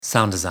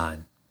Sound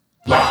design.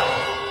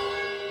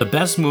 The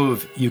best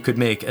move you could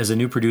make as a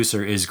new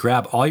producer is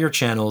grab all your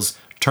channels,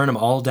 turn them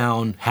all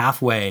down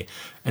halfway,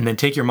 and then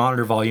take your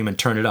monitor volume and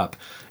turn it up.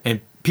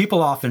 And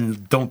people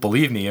often don't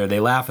believe me, or they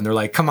laugh and they're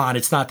like, come on,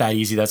 it's not that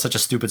easy. That's such a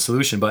stupid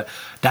solution. But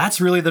that's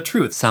really the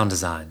truth. Sound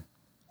design.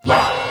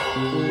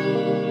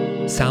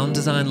 Sound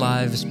Design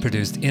Live is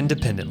produced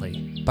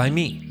independently by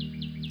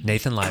me,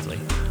 Nathan Lively,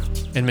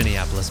 in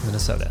Minneapolis,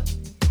 Minnesota.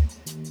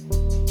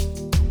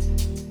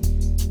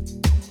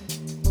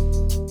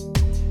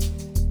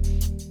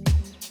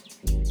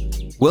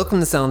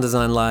 Welcome to Sound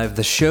Design Live,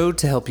 the show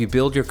to help you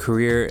build your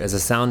career as a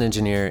sound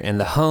engineer and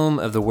the home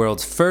of the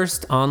world's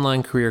first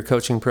online career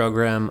coaching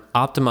program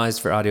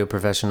optimized for audio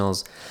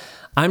professionals.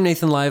 I'm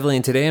Nathan Lively,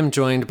 and today I'm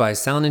joined by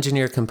sound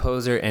engineer,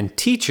 composer, and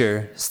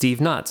teacher, Steve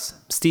Knotts.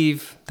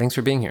 Steve, thanks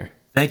for being here.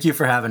 Thank you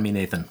for having me,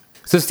 Nathan.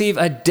 So Steve,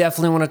 I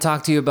definitely want to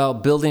talk to you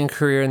about building a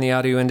career in the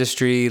audio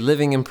industry,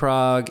 living in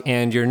Prague,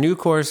 and your new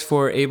course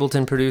for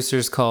Ableton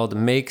producers called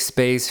Make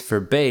Space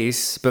for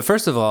Bass. But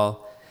first of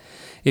all,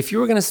 if you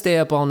were going to stay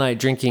up all night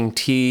drinking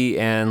tea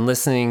and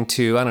listening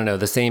to,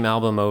 the same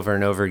album over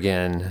and over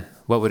again,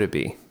 what would it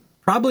be?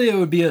 Probably it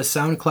would be a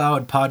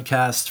SoundCloud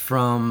podcast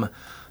from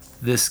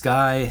this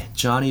guy,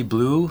 Johnny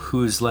Blue,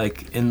 who's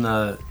he's in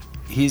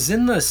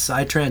the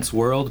psytrance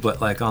world,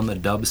 but like on the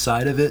dub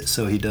side of it.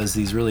 So he does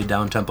these really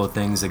down-tempo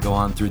things that go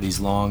on through these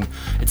long,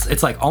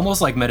 it's like almost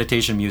like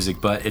meditation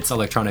music, but it's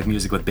electronic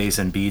music with bass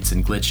and beats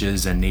and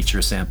glitches and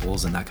nature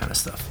samples and that kind of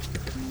stuff.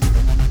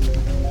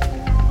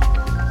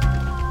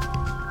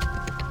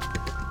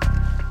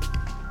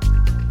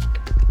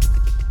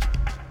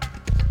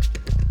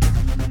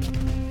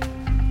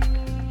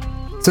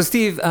 So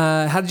Steve,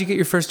 how did you get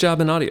your first job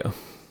in audio?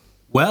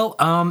 Well,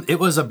 it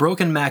was a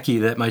broken Mackie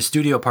that my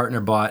studio partner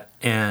bought,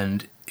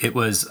 and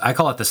I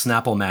call it the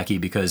Snapple Mackie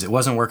because it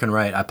wasn't working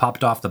right. I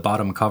popped off the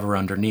bottom cover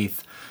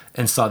underneath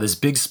and saw this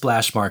big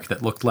splash mark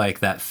that looked like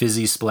that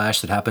fizzy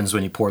splash that happens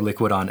when you pour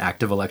liquid on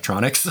active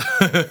electronics.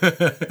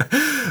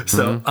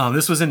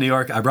 This was in New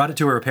York. I brought it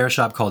to a repair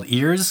shop called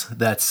Ears.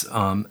 That's,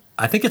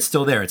 I think it's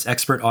still there. It's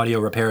Expert Audio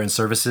Repair and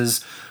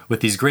Services with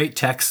these great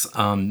techs.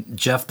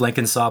 Jeff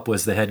Blenkensop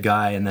was the head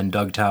guy, and then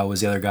Doug Tao was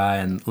the other guy,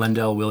 and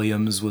Lendell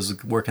Williams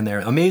was working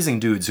there.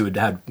 Amazing dudes who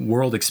had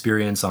world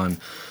experience on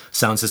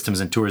sound systems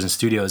and tours and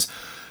studios.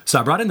 So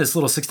I brought in this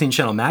little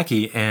 16-channel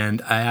Mackie,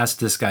 and I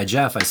asked this guy,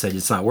 Jeff, I said,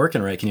 it's not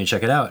working right. Can you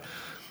check it out?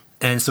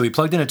 And so he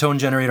plugged in a tone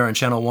generator on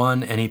channel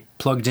 1, and he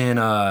plugged in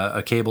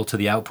a cable to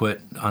the output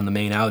on the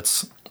main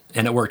outs,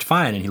 and it worked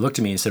fine. And he looked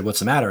at me and said, what's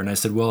the matter? And I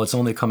said, well, it's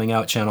only coming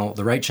out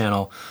the right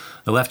channel.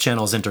 The left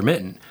channel is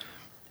intermittent.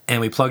 And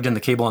we plugged in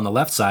the cable on the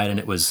left side, and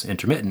it was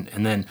intermittent.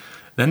 And then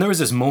there was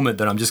this moment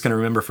that I'm just going to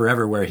remember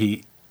forever where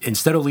he,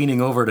 instead of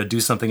leaning over to do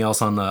something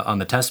else on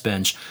the test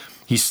bench,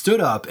 he stood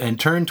up and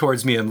turned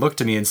towards me and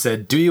looked at me and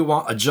said, do you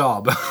want a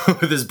job?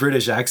 With his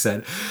British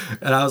accent.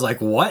 And I was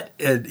like, what?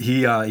 And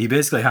he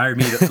basically hired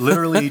me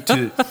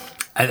to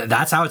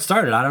that's how it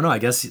started. I don't know. I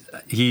guess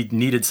he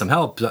needed some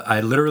help. I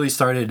literally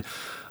started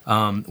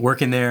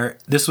working there.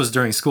 This was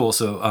during school.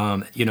 So,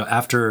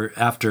 after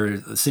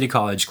the city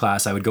college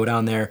class, I would go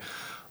down there,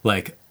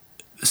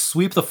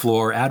 sweep the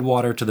floor, add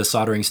water to the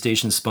soldering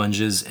station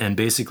sponges, and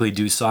basically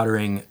do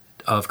soldering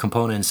of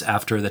components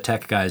after the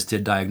tech guys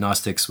did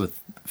diagnostics with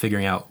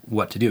figuring out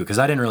what to do. Because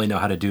I didn't really know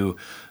how to do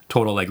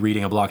total,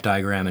 reading a block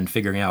diagram and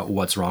figuring out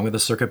what's wrong with the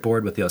circuit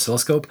board with the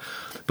oscilloscope.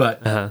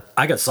 But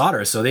I got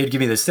solder, so they'd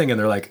give me this thing and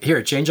they're like,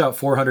 here, change out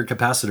 400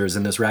 capacitors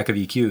in this rack of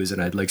EQs.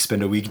 And I'd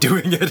spend a week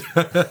doing it.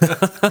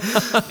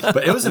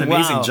 But it was an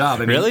amazing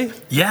job. I mean, really?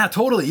 Yeah,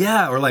 totally.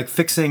 Yeah. Or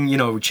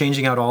fixing,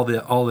 changing out all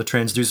the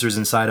transducers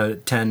inside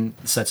of 10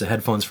 sets of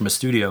headphones from a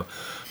studio.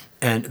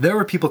 And there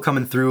were people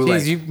coming through.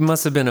 Jeez, you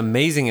must have been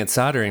amazing at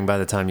soldering by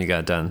the time you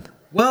got done.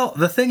 Well,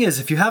 the thing is,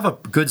 if you have a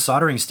good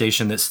soldering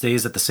station that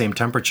stays at the same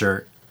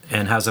temperature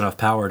and has enough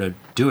power to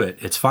do it,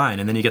 it's fine.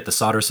 And then you get the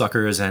solder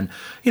suckers. And,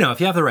 if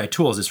you have the right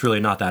tools, it's really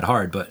not that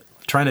hard. But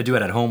trying to do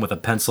it at home with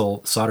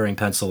a soldering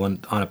pencil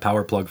and on a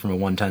power plug from a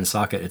 110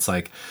 socket, it's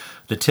like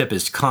the tip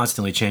is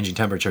constantly changing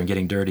temperature and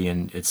getting dirty.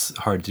 And it's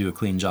hard to do a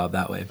clean job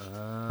that way.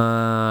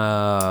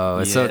 Oh,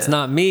 yeah. So it's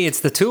not me,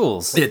 it's the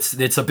tools.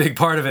 It's a big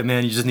part of it,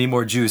 man. You just need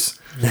more juice.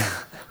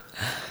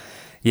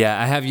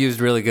 Yeah, I have used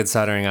really good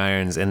soldering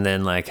irons and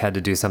then had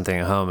to do something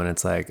at home and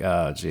it's like,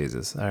 oh,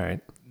 Jesus. All right.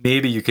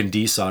 Maybe you can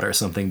desolder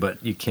something,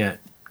 but you can't,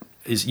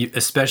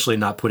 especially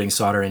not putting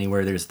solder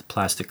anywhere there's the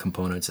plastic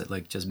components.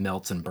 It just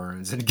melts and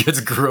burns and it gets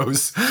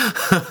gross.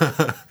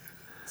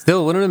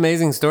 Still, what an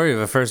amazing story of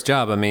a first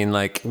job. I mean,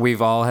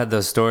 we've all had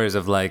those stories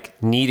of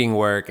needing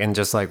work and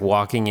just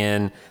walking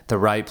in the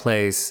right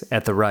place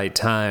at the right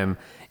time.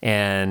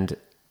 And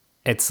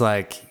it's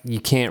you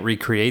can't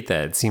recreate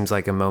that. It seems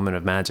like a moment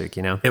of magic,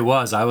 It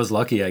was. I was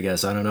lucky, I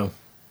guess. I don't know.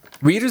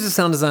 Readers of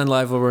Sound Design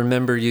Live will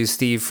remember you,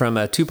 Steve, from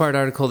a 2-part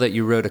article that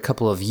you wrote a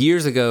couple of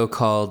years ago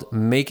called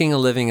Making a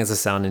Living as a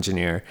Sound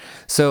Engineer.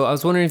 So I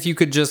was wondering if you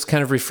could just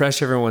kind of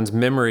refresh everyone's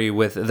memory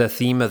with the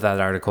theme of that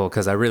article,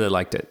 because I really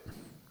liked it.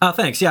 Oh,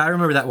 thanks. Yeah, I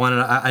remember that one.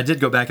 And I did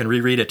go back and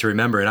reread it to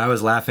remember it. I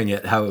was laughing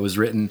at how it was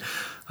written.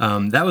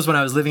 That was when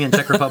I was living in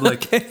Czech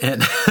Republic.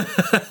 And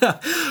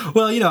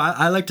well,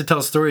 I like to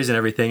tell stories and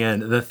everything.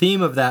 And the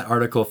theme of that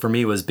article for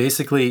me was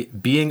basically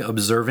being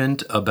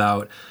observant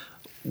about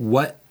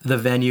what the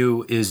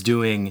venue is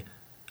doing.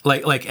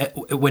 Like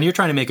when you're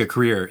trying to make a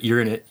career,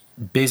 you're going to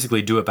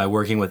basically do it by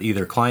working with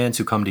either clients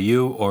who come to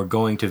you or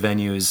going to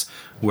venues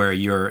where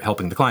you're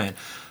helping the client.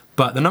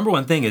 But the number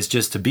one thing is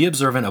just to be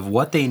observant of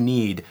what they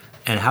need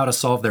and how to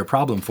solve their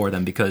problem for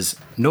them, because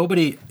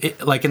nobody,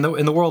 like in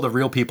the world of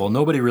real people,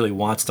 nobody really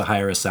wants to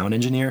hire a sound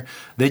engineer.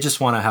 They just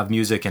want to have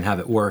music and have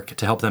it work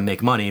to help them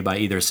make money by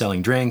either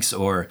selling drinks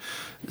or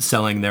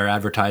selling their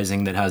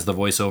advertising that has the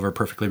voiceover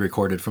perfectly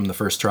recorded from the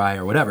first try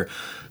or whatever.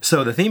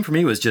 So the theme for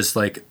me was just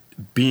like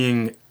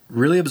being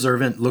really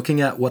observant,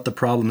 looking at what the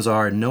problems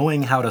are,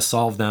 knowing how to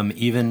solve them,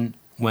 even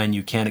when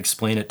you can't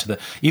explain it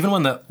even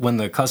when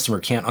the customer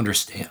can't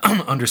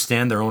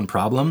understand their own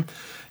problem.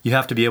 You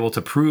have to be able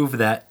to prove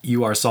that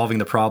you are solving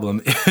the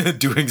problem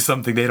doing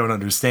something they don't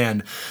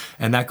understand.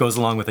 And that goes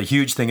along with a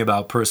huge thing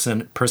about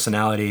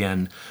personality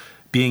and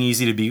being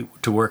easy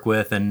to work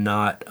with, and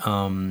not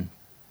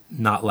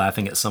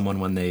laughing at someone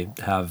when they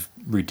have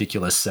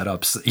ridiculous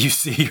setups that you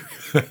see.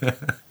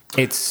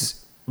 It's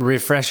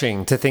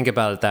refreshing to think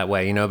about it that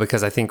way,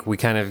 because I think we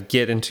kind of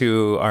get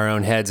into our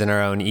own heads and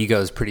our own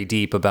egos pretty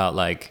deep about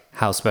like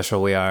how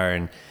special we are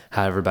and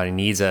how everybody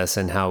needs us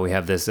and how we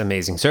have this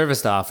amazing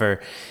service to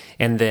offer.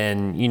 And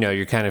then,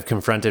 you're kind of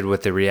confronted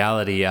with the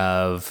reality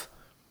of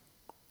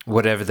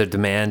whatever the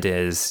demand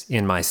is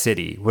in my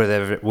city,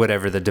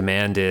 whatever the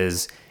demand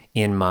is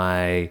in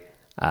my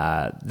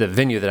the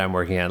venue that I'm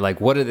working at.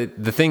 Like, what are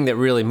the thing that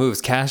really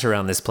moves cash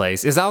around this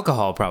place is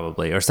alcohol,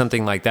 probably, or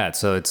something like that.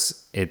 So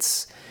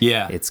it's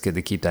good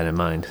to keep that in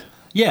mind.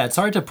 Yeah, it's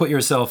hard to put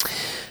yourself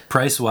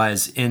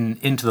price-wise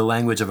into the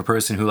language of a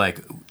person who,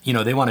 like,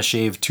 they want to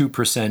shave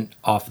 2%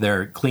 off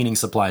their cleaning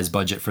supplies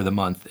budget for the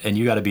month, and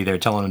you got to be there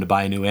telling them to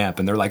buy a new amp,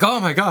 and they're like, oh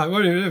my God,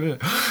 what are you doing?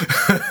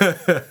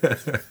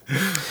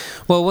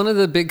 Well, one of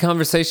the big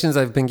conversations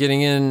I've been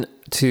getting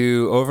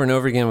into over and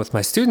over again with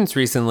my students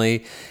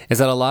recently is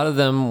that a lot of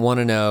them want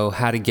to know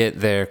how to get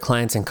their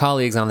clients and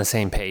colleagues on the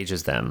same page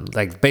as them.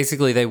 Like,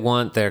 basically, they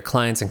want their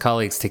clients and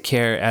colleagues to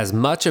care as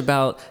much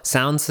about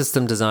sound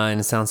system design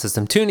and sound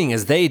system tuning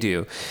as they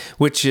do,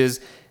 which is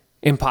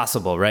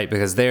impossible, right?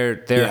 Because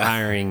they're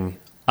hiring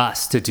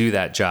us to do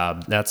that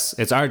job.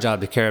 It's our job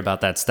to care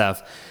about that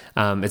stuff.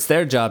 It's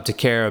their job to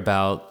care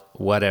about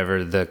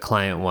whatever the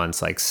client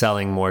wants, like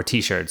selling more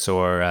t-shirts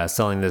or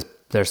selling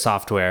their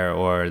software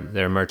or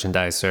their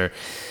merchandise or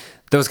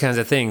those kinds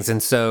of things.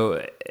 And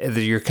so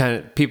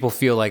people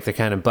feel like they're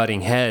kind of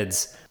butting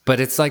heads, but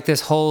it's like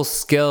this whole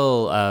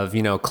skill of,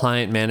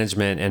 client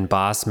management and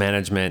boss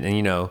management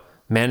and,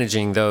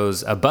 managing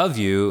those above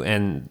you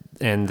and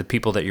the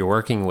people that you're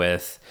working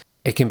with.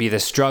 It can be the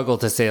struggle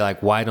to say,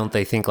 like, why don't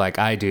they think like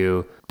I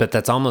do? But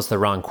that's almost the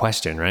wrong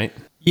question, right?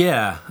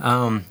 Yeah.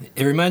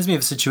 It reminds me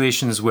of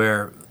situations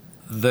where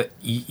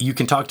you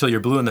can talk till you're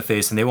blue in the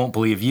face and they won't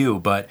believe you.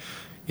 But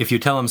if you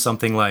tell them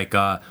something like,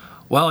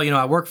 well,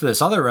 I work for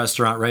this other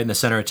restaurant right in the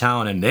center of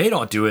town and they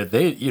don't do it.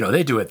 They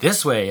do it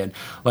this way. And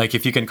like,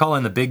 if you can call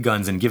in the big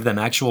guns and give them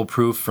actual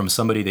proof from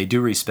somebody they do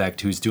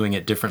respect, who's doing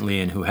it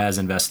differently and who has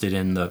invested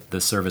in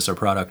the service or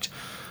product,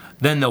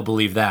 then they'll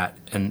believe that.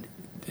 And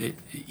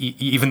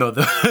even though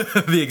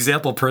the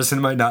example person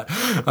might not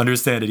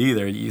understand it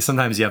either,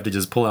 sometimes you have to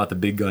just pull out the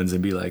big guns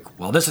and be like,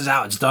 well, this is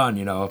how it's done.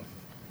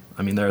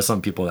 I mean, there are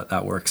some people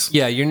that works.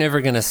 Yeah. You're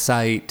never going to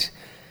cite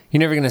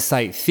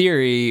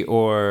theory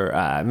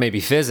or maybe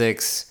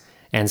physics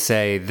and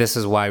say, this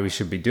is why we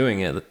should be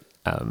doing it.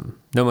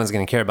 No one's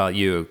going to care about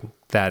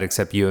that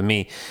except you and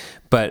me.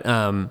 But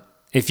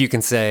if you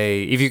can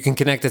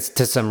connect it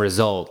to some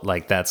result,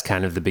 like that's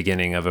kind of the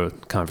beginning of a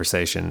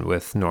conversation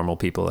with normal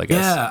people, I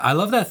guess. Yeah, I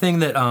love that thing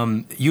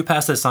that you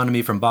passed this on to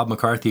me from Bob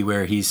McCarthy,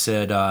 where he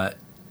said,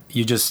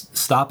 you just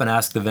stop and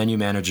ask the venue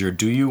manager,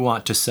 do you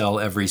want to sell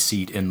every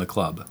seat in the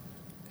club?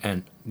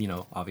 And,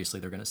 obviously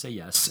they're going to say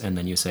yes. And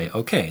then you say,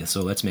 okay,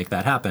 so let's make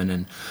that happen.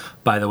 And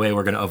by the way,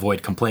 we're going to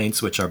avoid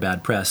complaints, which are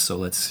bad press. So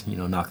let's,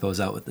 knock those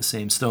out with the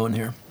same stone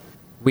here.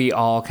 We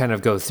all kind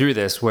of go through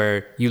this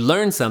where you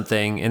learn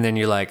something and then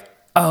you're like,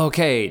 oh,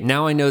 okay,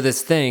 now I know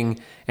this thing.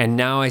 And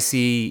now I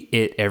see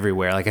it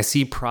everywhere. Like I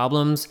see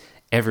problems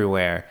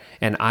everywhere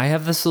and I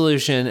have the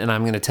solution and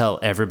I'm going to tell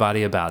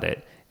everybody about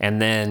it.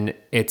 And then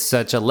it's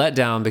such a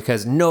letdown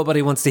because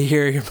nobody wants to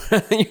hear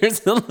your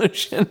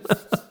solution.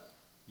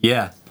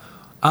 Yeah.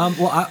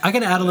 Well, I got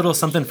to add a little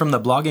something from the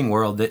blogging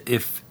world that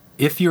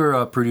if you're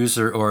a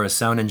producer or a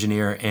sound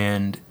engineer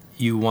and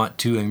you want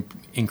to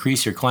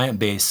increase your client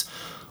base,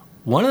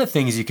 one of the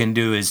things you can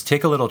do is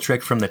take a little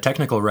trick from the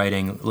technical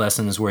writing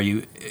lessons where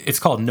it's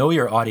called Know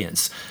Your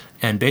Audience.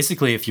 And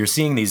basically, if you're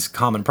seeing these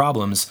common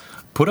problems,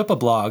 put up a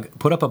blog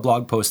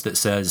post that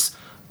says,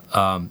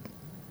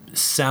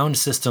 sound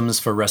systems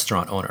for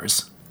restaurant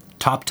owners.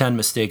 Top 10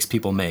 mistakes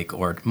people make,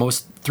 or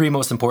three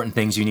most important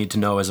things you need to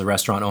know as a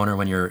restaurant owner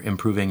when you're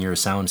improving your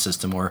sound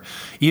system, or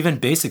even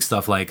basic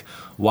stuff like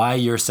why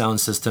your sound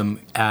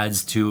system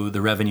adds to the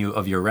revenue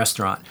of your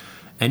restaurant.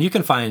 And you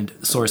can find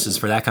sources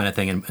for that kind of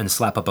thing and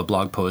slap up a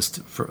blog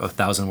post for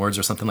 1,000 words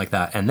or something like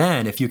that. And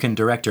then if you can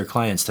direct your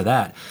clients to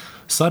that,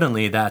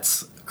 suddenly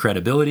that's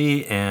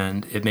credibility,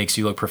 and it makes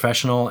you look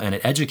professional, and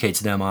it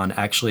educates them on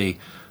actually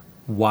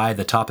why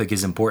the topic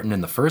is important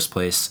in the first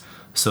place.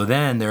 So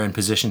then they're in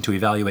position to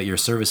evaluate your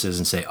services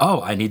and say,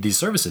 oh, I need these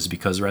services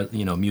because,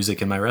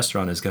 music in my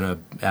restaurant is going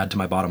to add to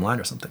my bottom line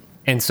or something.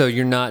 And so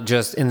you're not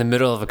just in the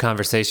middle of a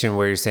conversation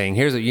where you're saying,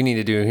 here's what you need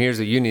to do, here's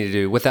what you need to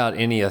do, without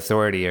any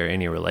authority or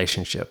any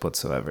relationship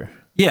whatsoever.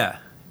 Yeah.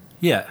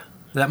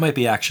 That might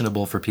be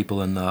actionable for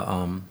people in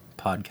the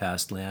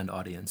podcast land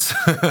audience,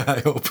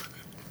 I hope.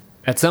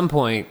 At some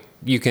point,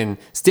 you can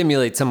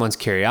stimulate someone's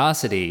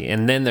curiosity,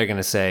 and then they're going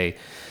to say,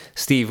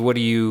 Steve, how would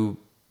you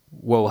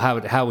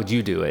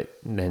do it?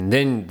 And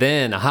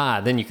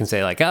then you can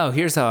say like, oh,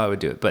 here's how I would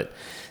do it. But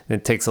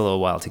it takes a little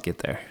while to get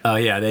there. Oh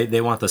yeah, they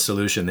want the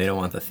solution. They don't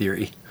want the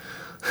theory.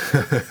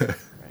 Right.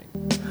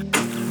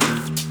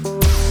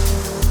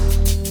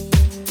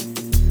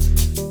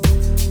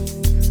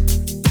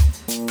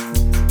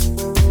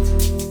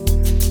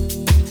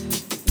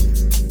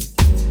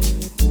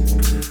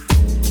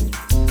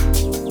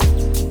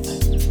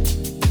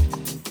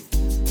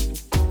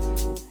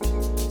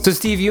 So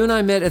Steve, you and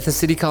I met at the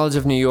City College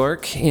of New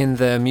York in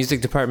the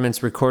music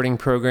department's recording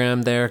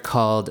program there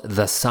called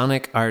the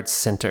Sonic Arts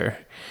Center.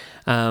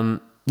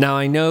 Now,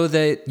 I know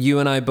that you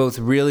and I both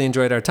really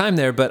enjoyed our time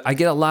there, but I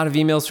get a lot of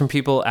emails from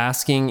people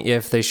asking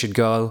if they should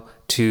go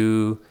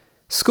to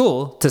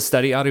school to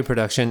study audio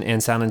production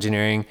and sound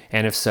engineering,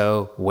 and if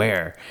so,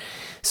 where?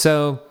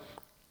 So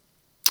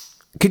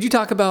could you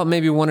talk about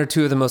maybe one or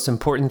two of the most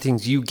important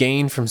things you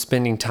gained from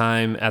spending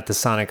time at the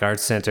Sonic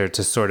Arts Center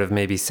to sort of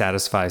maybe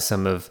satisfy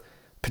some of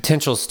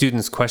potential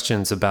students'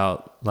 questions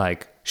about,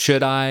 like,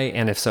 should I,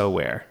 and if so,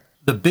 where?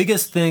 The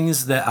biggest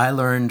things that I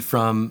learned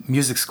from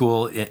music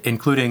school,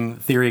 including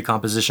theory,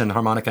 composition,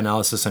 harmonic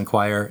analysis, and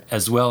choir,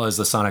 as well as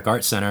the Sonic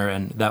Arts Center,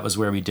 and that was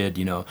where we did,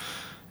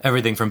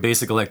 everything from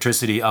basic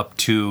electricity up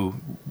to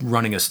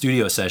running a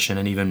studio session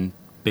and even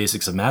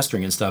basics of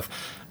mastering and stuff.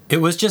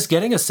 It was just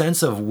getting a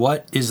sense of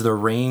what is the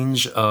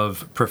range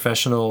of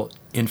professional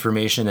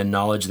information and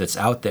knowledge that's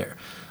out there.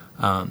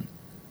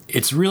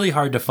 It's really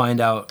hard to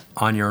find out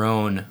on your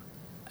own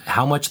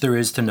how much there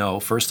is to know,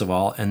 first of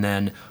all, and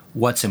then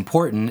what's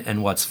important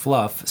and what's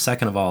fluff,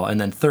 second of all, and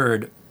then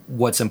third,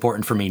 what's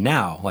important for me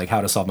now, like how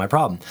to solve my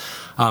problem.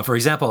 For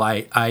example,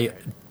 I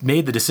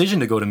made the decision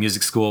to go to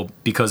music school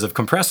because of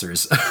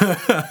compressors.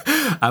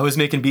 I was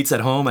making beats at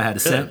home. I had a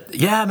set.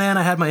 Yeah, man,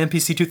 I had my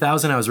MPC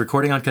 2000. I was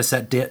recording on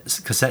cassette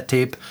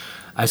tape.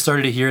 I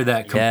started to hear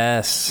that.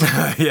 Yes.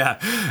 Yeah.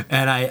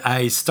 And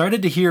I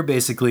started to hear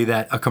basically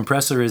that a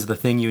compressor is the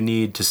thing you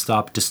need to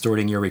stop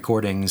distorting your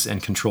recordings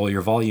and control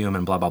your volume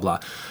and blah, blah, blah.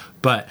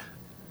 But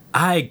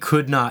I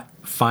could not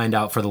find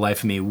out for the life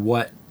of me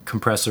what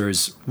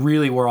compressors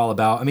really were all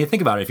about. I mean,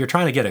 think about it. If you're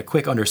trying to get a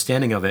quick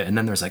understanding of it, and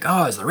then there's like,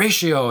 oh, it's the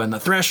ratio and the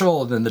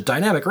threshold and the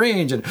dynamic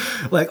range and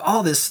like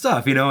all this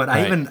stuff, And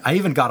right. I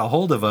even got a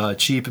hold of a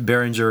cheap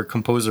Behringer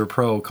Composer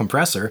Pro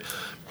compressor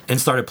and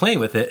started playing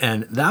with it.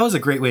 And that was a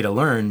great way to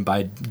learn,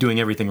 by doing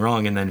everything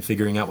wrong and then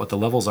figuring out what the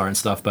levels are and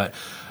stuff. But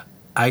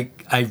I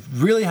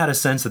really had a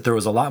sense that there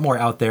was a lot more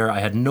out there. I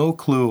had no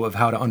clue of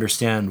how to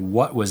understand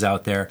what was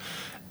out there.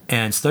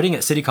 And studying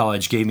at City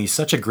College gave me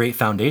such a great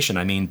foundation.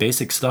 I mean,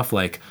 basic stuff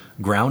like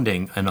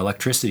grounding and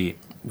electricity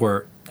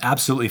were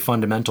absolutely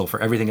fundamental for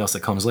everything else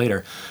that comes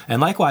later.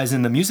 And likewise,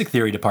 in the music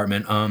theory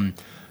department, I've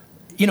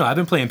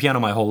been playing piano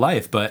my whole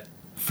life, but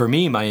for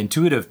me, my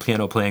intuitive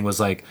piano playing was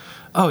like,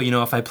 oh,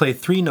 if I play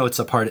 3 notes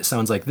apart, it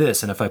sounds like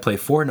this. And if I play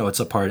 4 notes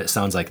apart, it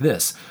sounds like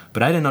this.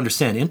 But I didn't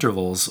understand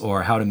intervals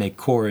or how to make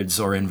chords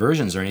or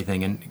inversions or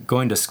anything. And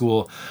going to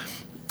school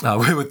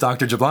with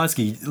Dr.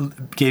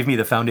 Jablonski gave me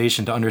the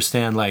foundation to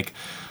understand, like,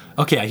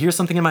 okay, I hear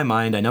something in my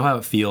mind. I know how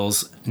it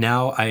feels.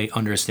 Now I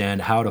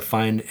understand how to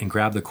find and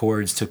grab the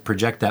chords to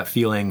project that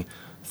feeling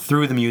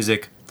through the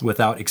music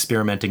without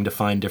experimenting to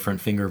find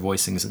different finger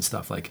voicings and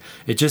stuff. Like,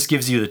 it just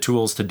gives you the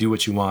tools to do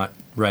what you want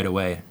right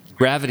away.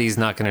 Gravity's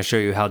not going to show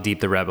you how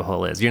deep the rabbit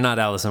hole is. You're not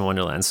Alice in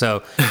Wonderland.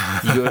 So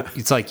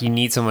it's like you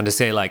need someone to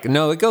say, like,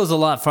 no, it goes a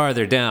lot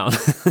farther down.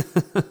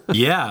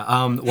 Yeah.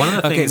 One of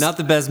the things... Okay, not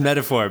the best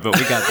metaphor, but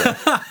we got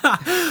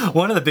there.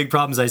 One of the big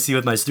problems I see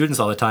with my students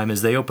all the time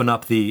is they open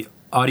up the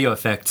audio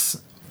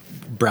effects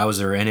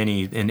browser in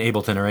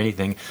Ableton or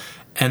anything,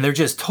 and they're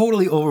just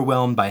totally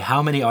overwhelmed by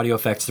how many audio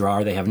effects there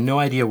are. They have no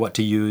idea what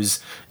to use.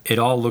 It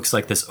all looks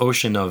like this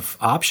ocean of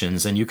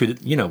options, and you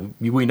could,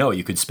 we know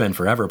you could spend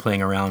forever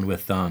playing around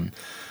with the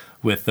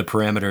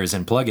parameters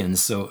and plugins.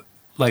 So,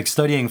 like,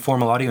 studying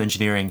formal audio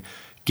engineering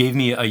gave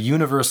me a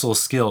universal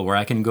skill where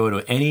I can go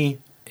to any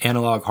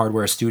analog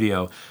hardware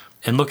studio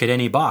and look at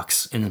any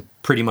box and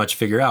pretty much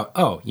figure out,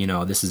 oh,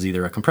 this is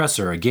either a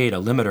compressor, a gate, a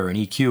limiter, an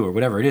EQ, or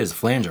whatever it is, a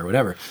flanger,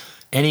 whatever.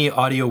 Any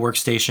audio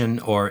workstation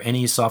or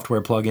any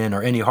software plugin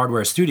or any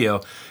hardware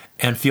studio,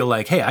 and feel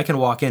like, hey, I can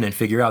walk in and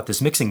figure out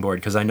this mixing board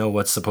because I know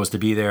what's supposed to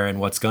be there and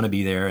what's going to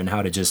be there and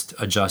how to just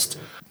adjust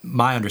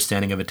my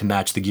understanding of it to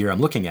match the gear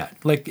I'm looking at.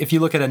 Like if you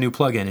look at a new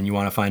plugin and you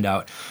want to find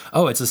out,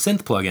 oh, it's a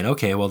synth plugin.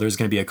 Okay, well, there's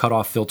going to be a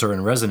cutoff filter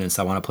and resonance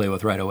I want to play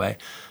with right away.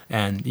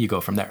 And you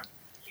go from there.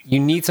 You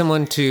need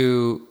someone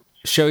to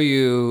show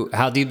you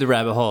how deep the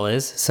rabbit hole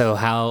is, so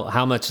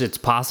how much it's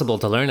possible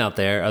to learn out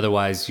there.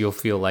 Otherwise, you'll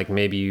feel like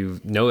maybe you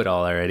know it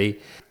all already.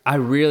 I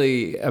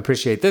really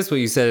appreciate this.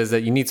 What you said is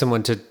that you need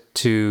someone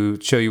to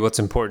show you what's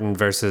important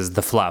versus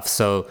the fluff.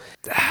 So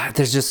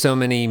there's just so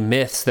many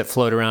myths that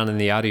float around in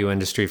the audio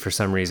industry for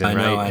some reason, I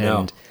know.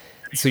 And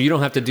so you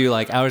don't have to do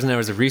like hours and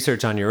hours of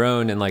research on your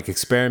own and like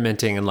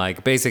experimenting and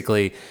like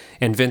basically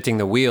inventing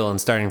the wheel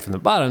and starting from the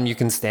bottom. You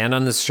can stand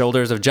on the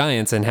shoulders of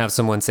giants and have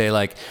someone say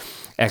like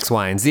X,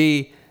 Y, and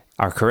Z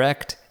are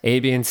correct. A,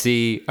 B, and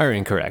C are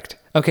incorrect.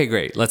 Okay,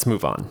 great. Let's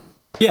move on.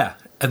 Yeah.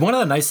 And one of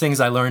the nice things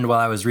I learned while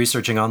I was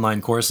researching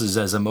online courses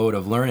as a mode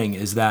of learning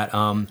is that,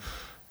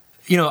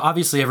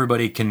 obviously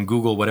everybody can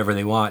Google whatever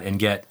they want and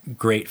get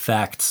great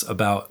facts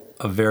about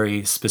a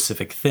very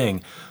specific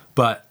thing.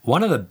 But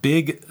one of the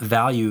big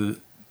value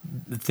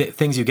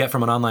things you get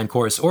from an online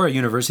course or a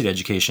university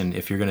education,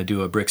 if you're going to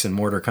do a bricks and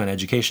mortar kind of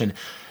education,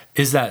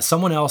 is that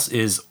someone else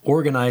is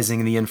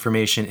organizing the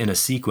information in a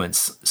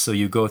sequence. So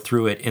you go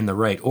through it in the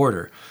right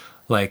order.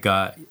 Like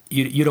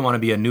you don't want to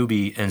be a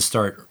newbie and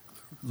start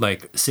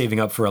like saving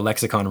up for a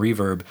lexicon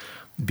reverb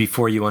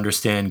before you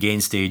understand gain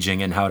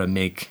staging and how to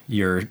make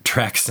your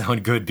track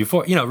sound good.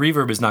 Before,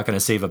 reverb is not going to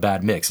save a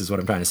bad mix is what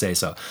I'm trying to say.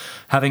 So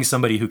having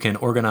somebody who can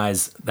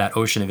organize that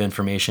ocean of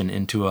information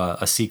into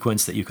a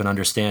sequence that you can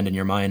understand in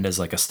your mind as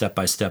like a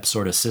step-by-step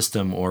sort of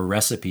system or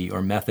recipe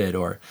or method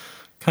or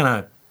kind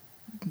of,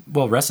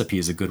 well, recipe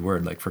is a good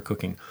word, like for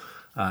cooking.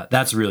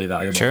 That's really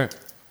valuable. Sure.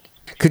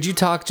 Could you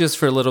talk just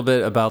for a little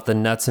bit about the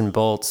nuts and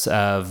bolts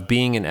of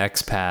being an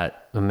expat?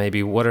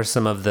 Maybe what are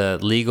some of the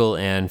legal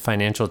and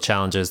financial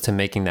challenges to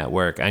making that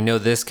work? I know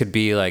this could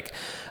be like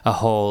a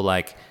whole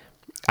like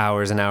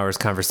hours and hours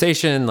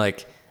conversation.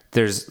 Like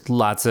there's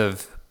lots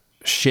of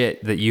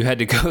shit that you had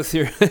to go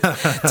through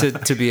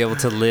to be able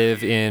to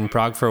live in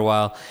Prague for a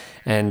while.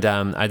 And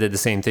I did the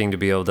same thing to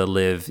be able to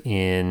live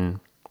in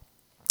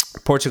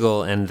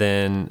Portugal and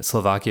then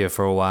Slovakia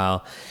for a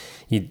while.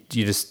 You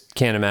just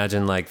can't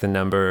imagine like the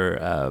number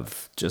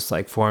of just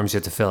like forms you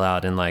have to fill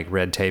out and like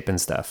red tape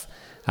and stuff.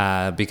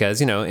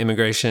 Because,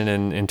 immigration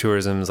and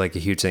tourism is like a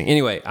huge thing.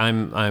 Anyway,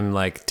 I'm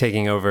like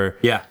taking over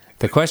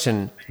the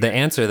question, the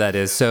answer that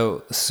is.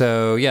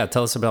 So yeah,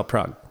 tell us about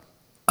Prague.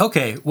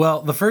 Okay.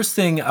 Well, the first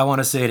thing I want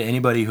to say to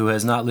anybody who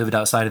has not lived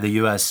outside of the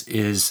US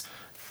is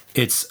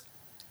it's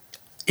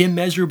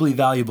immeasurably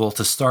valuable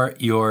to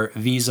start your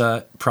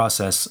visa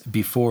process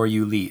before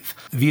you leave.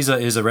 Visa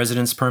is a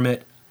residence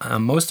permit.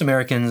 Most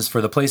Americans,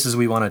 for the places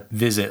we want to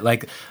visit,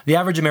 like the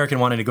average American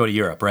wanting to go to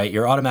Europe, right?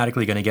 You're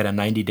automatically going to get a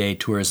 90-day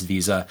tourist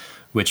visa,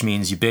 which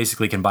means you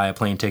basically can buy a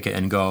plane ticket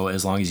and go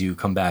as long as you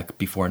come back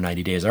before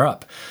 90 days are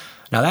up.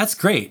 Now, that's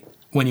great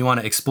when you want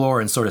to explore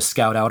and sort of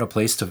scout out a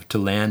place to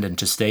land and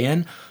to stay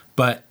in.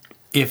 But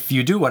if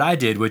you do what I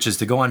did, which is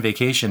to go on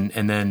vacation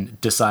and then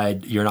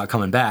decide you're not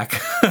coming back,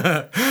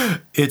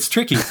 it's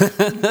tricky.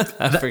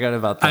 I forgot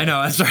about that. I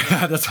know.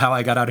 That's how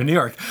I got out of New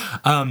York.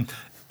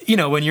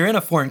 When you're in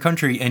a foreign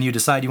country and you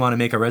decide you want to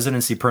make a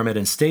residency permit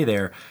and stay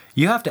there,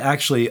 you have to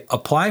actually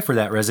apply for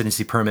that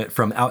residency permit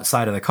from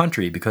outside of the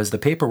country because the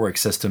paperwork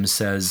system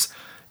says,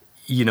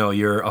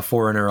 you're a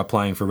foreigner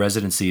applying for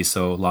residency.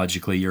 So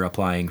logically, you're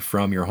applying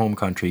from your home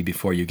country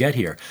before you get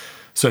here.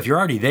 So if you're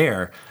already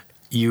there,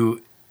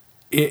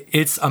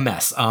 it's a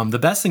mess. The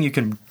best thing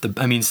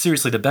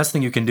the best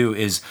thing you can do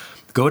is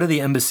go to the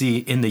embassy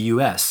in the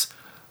US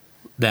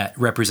that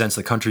represents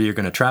the country you're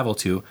going to travel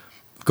to.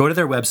 Go to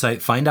their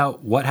website, find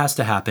out what has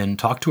to happen,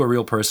 talk to a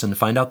real person,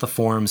 find out the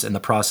forms and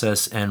the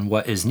process and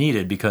what is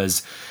needed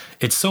because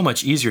it's so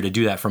much easier to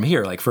do that from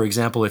here. Like, for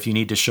example, if you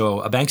need to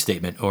show a bank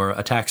statement or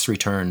a tax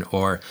return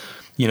or,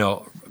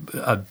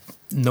 a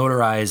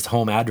notarized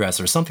home address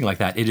or something like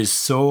that, it is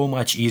so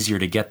much easier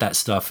to get that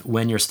stuff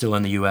when you're still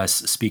in the US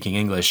speaking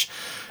English.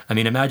 I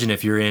mean, imagine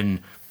if you're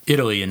in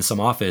Italy in some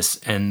office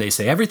and they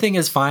say, everything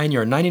is fine,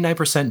 you're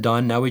 99%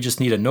 done, now we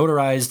just need a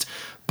notarized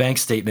bank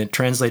statement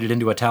translated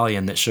into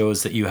Italian that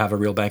shows that you have a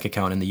real bank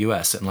account in the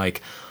US. And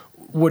like,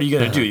 what are you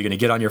going to do? You're going to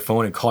get on your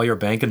phone and call your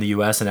bank in the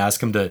US and ask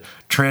them to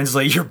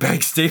translate your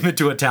bank statement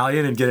to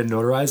Italian and get it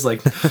notarized?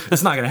 Like,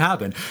 it's not going to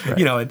happen.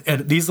 Right.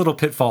 And these little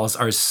pitfalls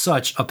are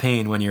such a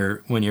pain when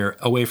you're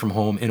away from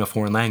home in a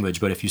foreign language.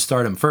 But if you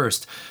start them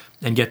first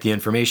and get the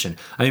information.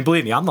 I mean,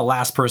 believe me, I'm the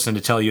last person to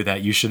tell you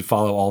that you should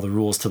follow all the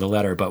rules to the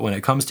letter, but when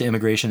it comes to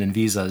immigration and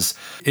visas,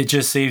 it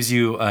just saves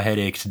you a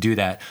headache to do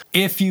that.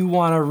 If you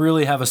want to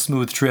really have a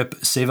smooth trip,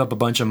 save up a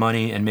bunch of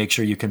money and make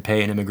sure you can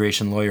pay an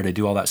immigration lawyer to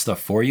do all that stuff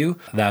for you.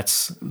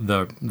 That's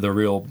the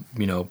real,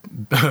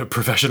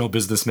 professional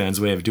businessman's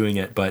way of doing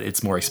it, but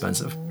it's more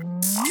expensive.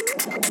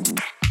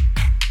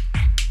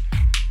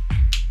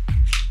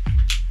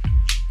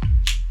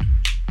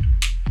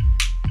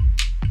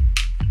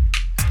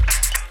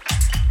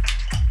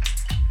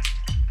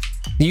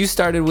 You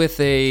started with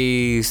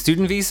a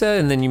student visa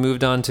and then you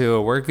moved on to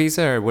a work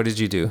visa, or what did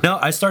you do? No,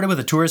 I started with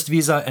a tourist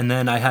visa, and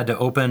then I had to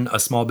open a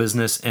small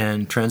business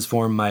and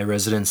transform my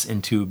residence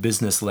into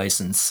business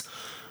license,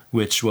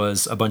 which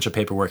was a bunch of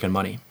paperwork and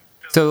money.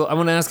 So I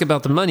want to ask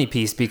about the money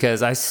piece,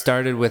 because I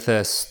started with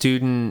a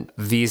student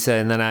visa,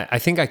 and then I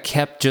think I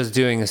kept just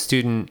doing a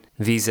student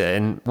visa.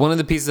 And one of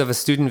the pieces of a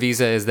student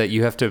visa is that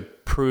you have to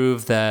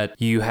prove that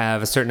you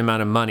have a certain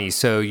amount of money.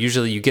 So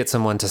usually you get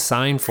someone to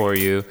sign for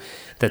you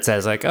that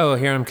says like, oh,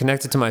 here I'm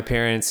connected to my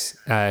parents.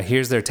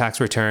 Here's their tax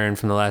return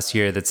from the last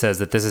year that says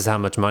that this is how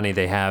much money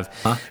they have.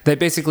 They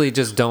basically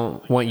just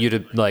don't want you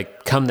to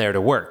like come there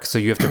to work. So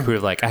you have to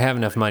prove like, I have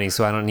enough money,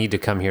 so I don't need to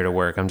come here to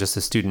work. I'm just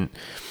a student.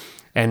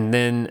 And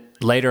then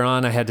later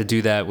on, I had to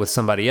do that with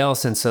somebody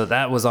else. And so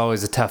that was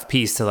always a tough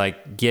piece to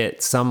like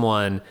get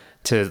someone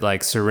to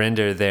like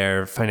surrender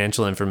their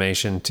financial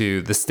information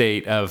to the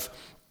state of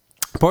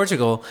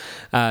Portugal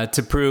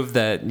to prove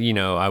that, you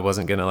know, I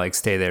wasn't going to like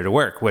stay there to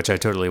work, which I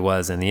totally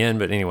was in the end.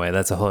 But anyway,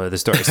 that's a whole other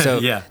story. So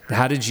Yeah.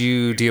 How did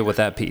you deal with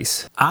that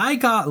piece? I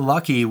got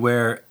lucky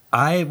where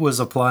I was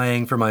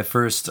applying for my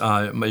first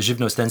my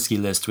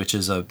Živnostenski list, which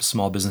is a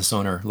small business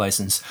owner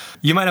license.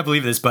 You might not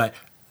believe this, but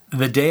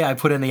the day I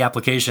put in the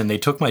application, they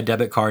took my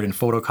debit card and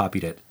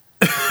photocopied it.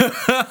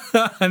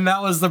 And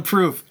that was the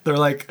proof. They're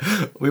like,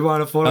 we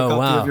want a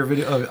photocopy of your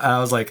video. And I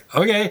was like,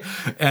 okay.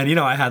 And, you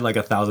know, I had like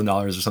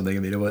 $1,000 or something. I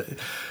mean,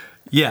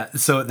 yeah,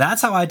 so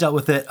that's how I dealt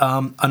with it.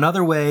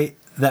 Another way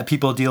that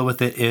people deal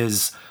with it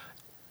is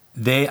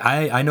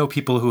I know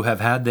people who have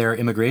had their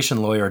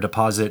immigration lawyer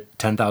deposit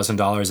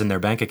 $10,000 in their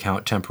bank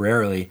account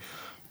temporarily,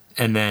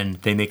 and then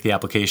they make the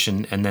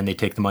application, and then they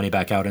take the money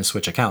back out and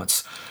switch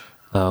accounts.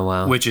 Oh,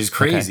 wow. Which is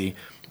crazy. Okay.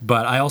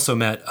 But I also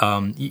met,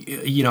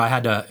 you know, I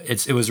had to,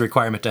 it was a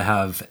requirement to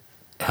have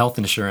health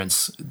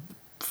insurance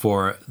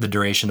for the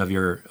duration of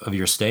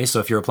your stay. So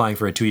if you're applying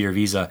for a 2-year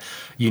visa,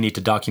 you need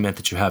to document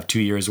that you have 2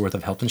 years worth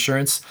of health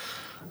insurance.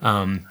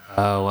 Oh,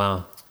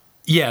 wow.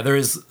 Yeah,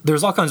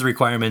 there's all kinds of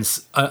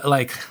requirements.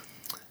 Like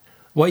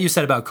what you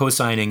said about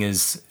co-signing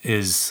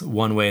is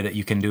one way that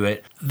you can do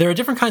it. There are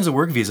different kinds of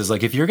work visas.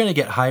 Like if you're going to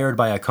get hired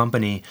by a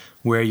company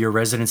where your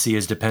residency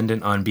is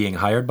dependent on being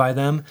hired by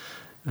them,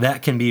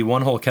 that can be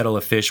one whole kettle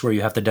of fish where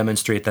you have to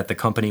demonstrate that the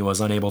company was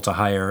unable to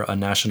hire a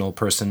national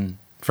person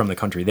from the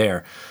country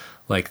there.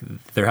 Like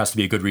there has to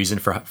be a good reason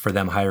for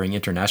them hiring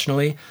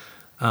internationally.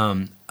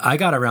 I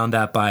got around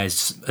that by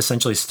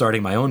essentially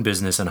starting my own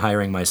business and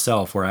hiring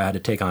myself, where I had to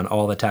take on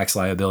all the tax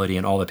liability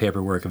and all the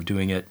paperwork of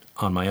doing it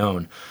on my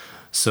own.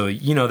 So,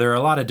 you know, there are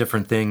a lot of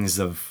different things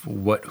of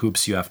what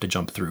hoops you have to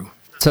jump through.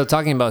 So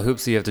talking about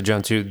hoops that you have to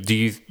jump through,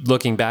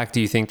 looking back,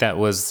 do you think that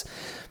was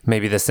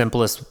maybe the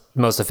simplest,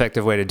 most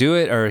effective way to do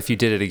it? Or if you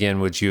did it again,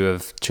 would you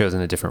have chosen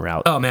a different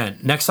route? Oh man,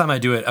 next time I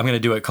do it, I'm going to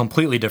do it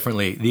completely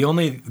differently. The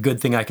only good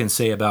thing I can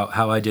say about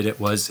how I did it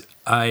was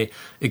I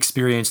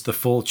experienced the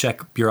full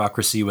Czech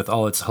bureaucracy with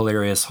all its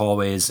hilarious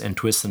hallways and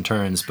twists and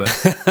turns, but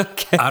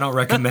okay. I don't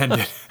recommend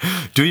it.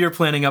 Do your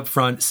planning up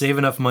front, save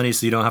enough money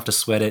so you don't have to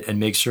sweat it, and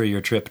make sure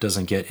your trip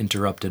doesn't get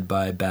interrupted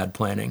by bad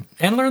planning.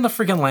 And learn the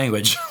freaking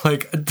language.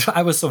 Like,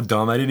 I was so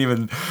dumb. I didn't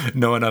even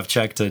know enough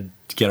Czech to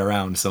get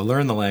around, so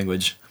learn the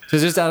language. So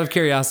just out of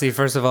curiosity,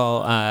 first of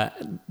all,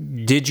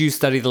 did you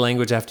study the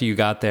language after you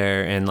got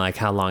there, and like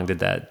how long did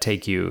that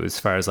take you as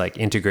far as like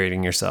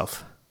integrating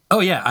yourself? Oh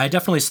yeah, I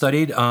definitely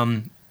studied.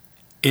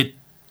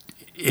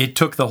 It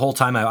took the whole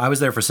time. I was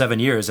there for 7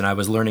 years, and I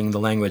was learning the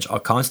language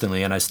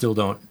constantly, and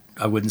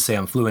I wouldn't say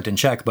I'm fluent in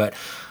Czech, but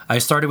I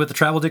started with the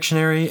travel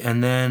dictionary,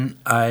 and then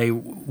I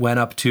went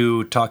up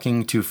to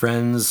talking to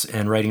friends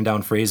and writing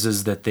down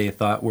phrases that they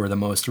thought were the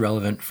most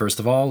relevant, first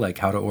of all, like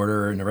how to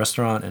order in a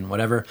restaurant and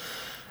whatever.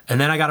 And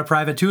then I got a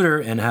private tutor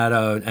and had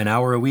an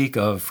hour a week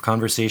of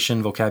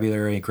conversation,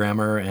 vocabulary,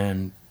 grammar,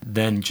 and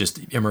then just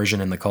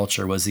immersion in the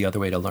culture was the other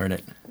way to learn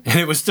it. And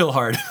it was still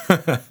hard.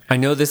 I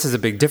know this is a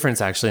big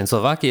difference, actually. In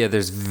Slovakia,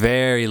 there's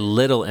very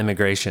little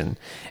immigration.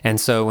 And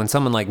so when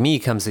someone like me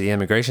comes to the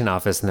immigration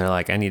office and they're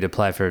like, I need to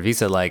apply for a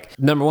visa, like,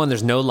 number one,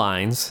 there's no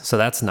lines. So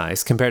that's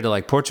nice compared to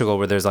like Portugal,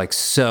 where there's like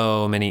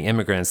so many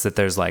immigrants that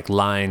there's like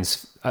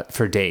lines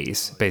for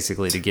days,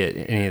 basically, to get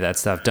any of that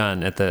stuff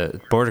done at the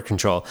border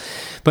control.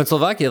 But in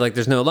Slovakia, like,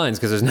 there's no lines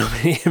because there's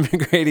nobody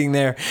immigrating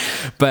there.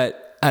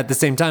 But at the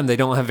same time, they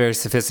don't have very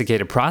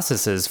sophisticated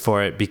processes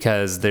for it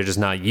because they're just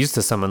not used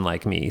to someone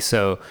like me.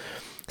 So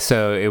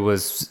it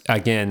was,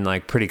 again,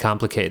 like pretty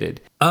complicated.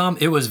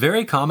 It was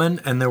very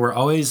common, and there were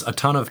always a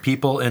ton of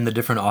people in the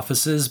different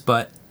offices.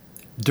 But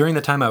during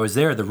the time I was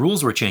there, the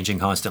rules were changing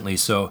constantly.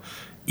 So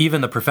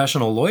even the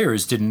professional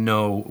lawyers didn't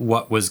know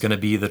what was going to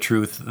be the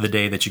truth the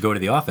day that you go to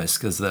the office,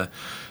 because the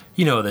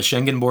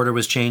Schengen border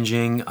was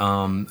changing.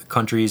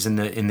 Countries in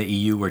the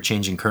EU were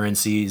changing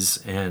currencies,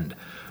 and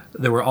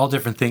there were all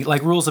different things,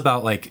 like rules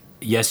about like,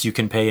 yes, you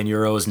can pay in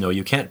euros, no,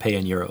 you can't pay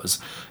in euros.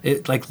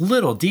 It like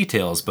little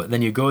details, but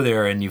then you go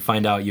there and you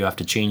find out you have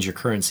to change your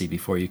currency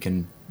before you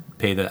can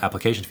pay the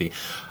application fee.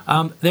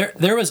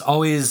 There was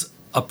always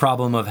a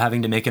problem of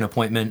having to make an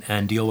appointment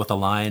and deal with a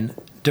line.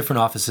 Different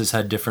offices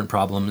had different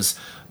problems,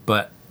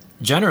 but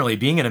generally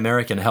being an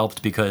American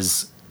helped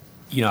because,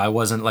 I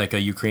wasn't like a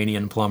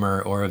Ukrainian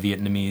plumber or a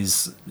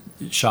Vietnamese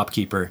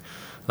shopkeeper.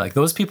 Like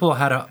those people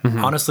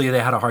honestly, they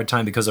had a hard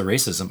time because of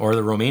racism, or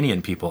the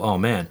Romanian people. Oh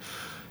man,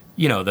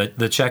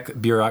 the Czech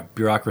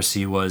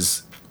bureaucracy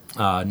was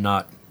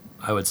not,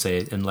 I would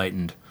say,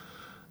 enlightened.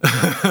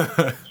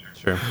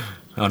 Sure.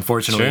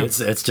 Unfortunately,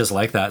 it's just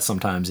like that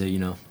sometimes.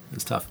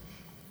 It's tough.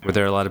 Were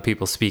there a lot of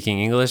people speaking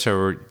English,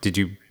 or did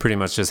you pretty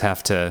much just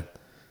have to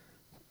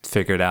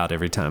figure it out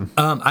every time?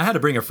 I had to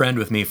bring a friend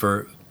with me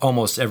for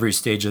almost every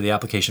stage of the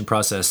application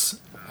process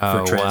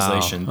for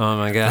translation. Wow. Oh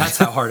my God. That's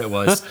how hard it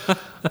was.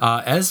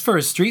 As for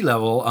street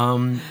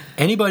level,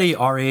 anybody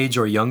our age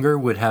or younger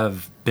would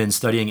have been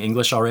studying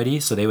English already,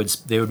 so they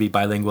would be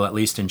bilingual at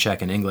least in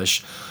Czech and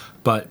English.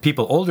 But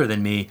people older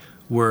than me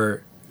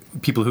were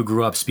people who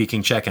grew up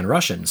speaking Czech and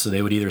Russian, so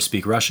they would either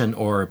speak Russian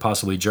or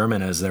possibly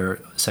German as their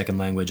second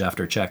language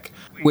after Czech.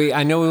 Wait,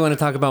 I know we want to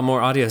talk about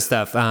more audio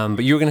stuff,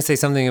 but you were going to say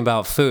something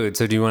about food,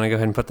 so do you want to go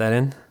ahead and put that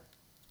in?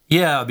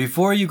 Yeah,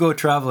 before you go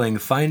traveling,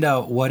 find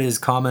out what is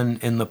common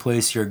in the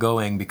place you're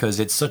going, because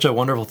it's such a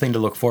wonderful thing to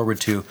look forward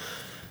to.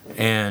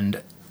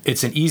 And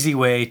it's an easy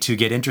way to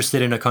get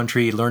interested in a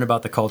country, learn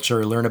about the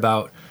culture, learn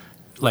about,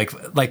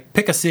 like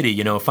pick a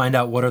city, find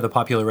out what are the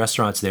popular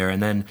restaurants there,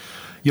 and then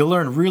you'll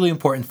learn really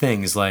important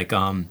things like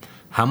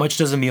how much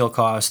does a meal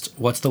cost,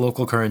 what's the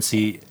local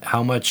currency,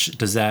 how much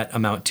does that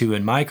amount to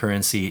in my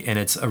currency, and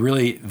it's a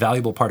really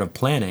valuable part of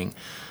planning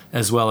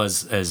as well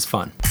as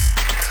fun.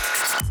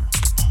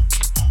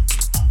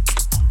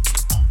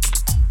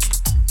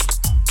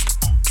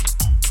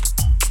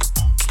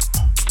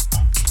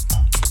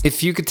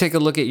 If you could take a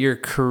look at your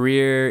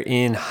career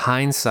in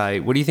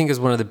hindsight, what do you think is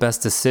one of the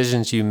best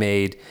decisions you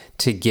made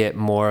to get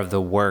more of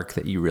the work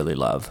that you really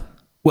love?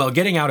 Well,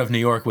 getting out of New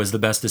York was the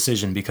best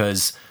decision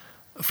because,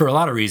 for a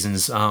lot of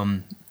reasons,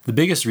 the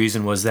biggest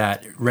reason was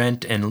that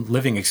rent and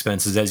living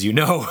expenses, as you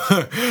know,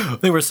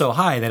 they were so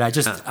high that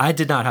I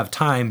did not have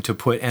time to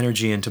put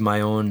energy into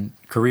my own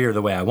career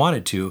the way I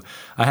wanted to.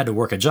 I had to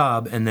work a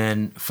job and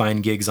then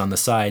find gigs on the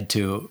side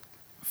to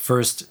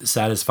first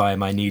satisfy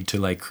my need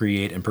to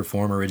create and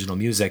perform original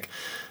music.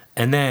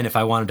 And then if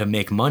I wanted to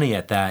make money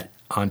at that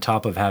on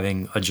top of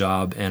having a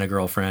job and a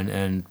girlfriend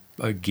and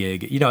a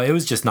gig, it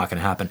was just not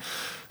going to happen.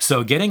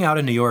 So getting out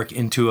of New York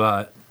into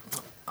I'm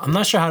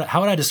not sure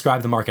how would I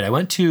describe the market. I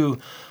went to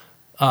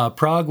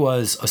Prague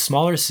was a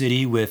smaller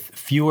city with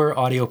fewer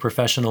audio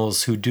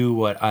professionals who do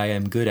what I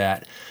am good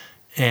at.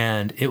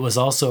 And it was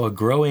also a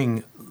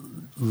growing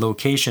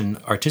location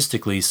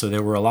artistically, so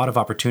there were a lot of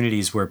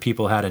opportunities where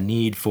people had a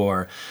need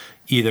for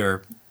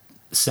either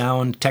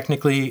sound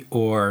technically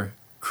or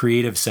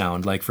creative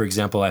sound. Like, for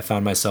example, I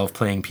found myself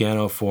playing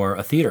piano for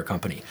a theater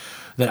company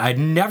that I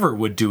never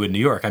would do in New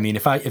York. I mean,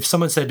 if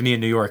someone said to me in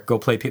New York, go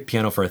play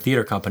piano for a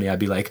theater company, I'd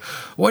be like,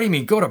 what do you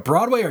mean, go to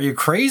Broadway? Are you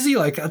crazy?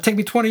 It'll take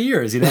me 20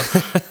 years, and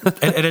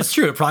it's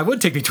true. It probably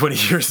would take me 20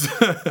 years.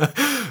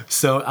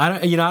 So I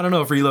don't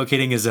know if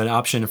relocating is an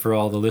option for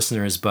all the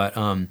listeners, but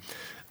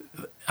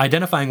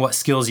identifying what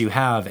skills you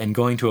have and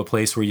going to a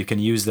place where you can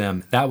use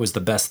them, that was the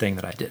best thing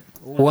that I did.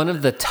 One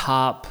of the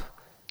top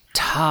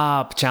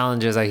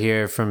challenges I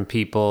hear from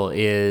people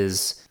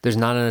is there's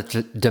not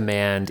enough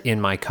demand in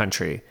my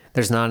country.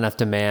 There's not enough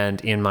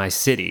demand in my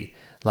city.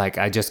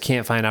 I just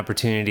can't find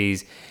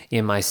opportunities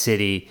in my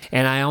city.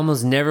 And I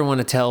almost never want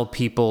to tell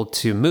people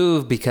to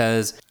move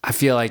because I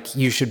feel like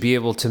you should be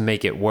able to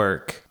make it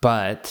work.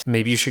 But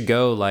maybe you should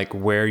go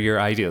where your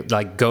ideal,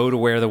 go to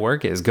where the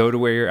work is, go to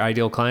where your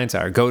ideal clients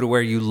are, go to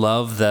where you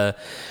love the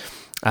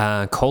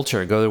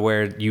culture, go to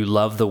where you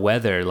love the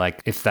weather.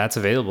 If that's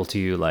available to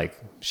you,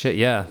 pursue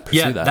that.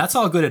 Yeah, that's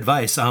all good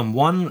advice.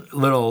 One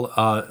little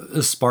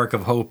spark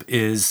of hope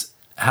is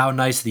how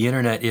nice the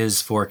internet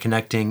is for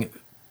connecting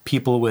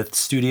people with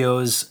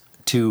studios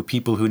to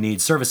people who need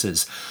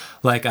services.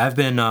 I've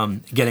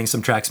been getting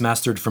some tracks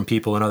mastered from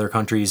people in other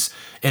countries,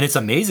 and it's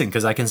amazing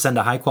because I can send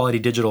a high quality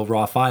digital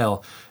raw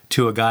file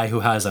to a guy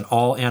who has an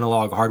all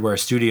analog hardware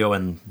studio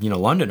in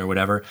London or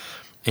whatever,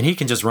 and he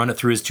can just run it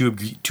through his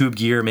tube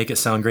gear, make it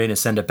sound great, and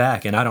send it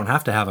back. And I don't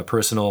have to have a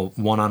personal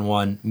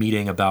one-on-one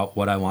meeting about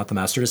what I want the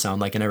master to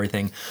sound like and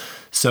everything.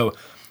 So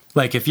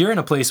if you're in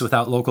a place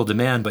without local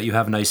demand, but you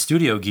have nice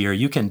studio gear,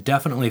 you can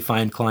definitely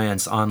find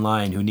clients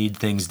online who need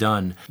things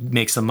done,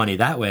 make some money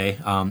that way.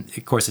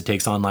 Of course, it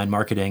takes online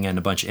marketing and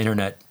a bunch of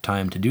internet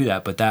time to do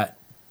that, but that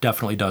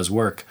definitely does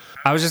work.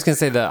 I was just going to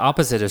say the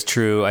opposite is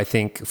true, I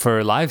think,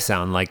 for live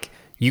sound.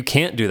 You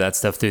can't do that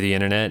stuff through the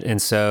internet. And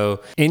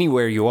so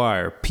anywhere you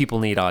are, people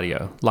need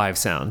audio, live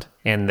sound,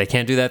 and they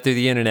can't do that through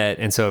the internet.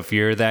 And so if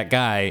you're that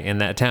guy in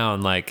that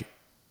town,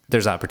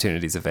 there's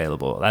opportunities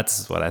available.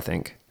 That's what I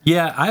think.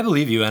 Yeah, I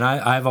believe you. And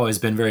I've always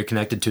been very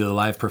connected to the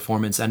live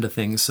performance end of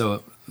things.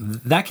 So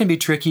that can be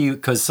tricky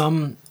because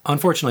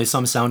unfortunately,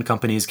 some sound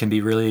companies can be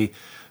really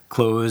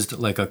closed,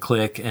 like a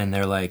click, and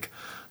they're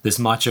this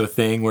macho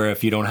thing where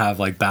if you don't have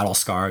battle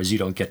scars, you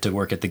don't get to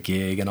work at the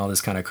gig and all this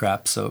kind of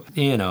crap. So,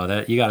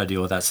 that you got to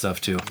deal with that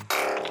stuff too.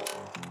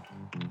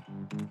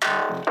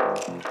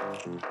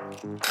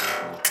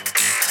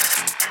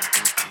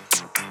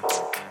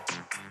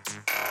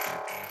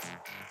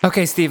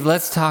 Okay, Steve,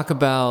 let's talk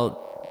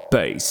about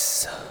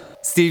bass.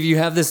 Steve, you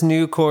have this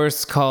new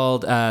course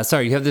called, you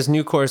have this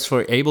new course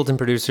for Ableton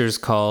producers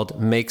called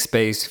Make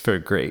Space for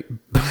Great.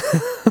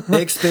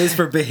 Make Space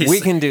for Bass. We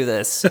can do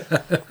this.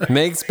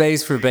 Make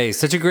Space for Bass.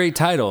 Such a great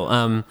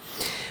title.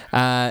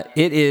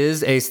 It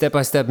is a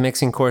step-by-step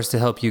mixing course to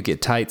help you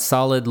get tight,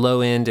 solid, low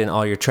end in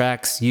all your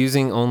tracks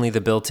using only the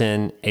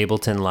built-in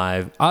Ableton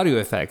Live audio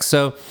effects.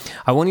 So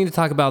I want you to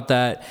talk about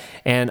that,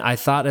 and I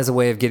thought as a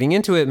way of getting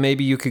into it,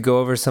 maybe you could go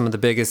over some of the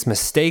biggest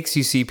mistakes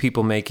you see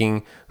people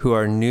making who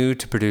are new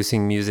to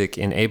producing music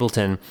in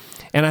Ableton.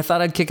 And I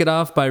thought I'd kick it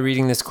off by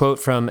reading this quote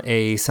from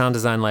a Sound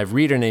Design Live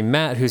reader named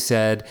Matt, who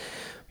said,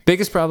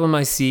 "Biggest problem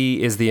I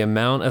see is the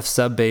amount of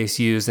sub bass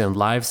used in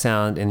live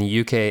sound in the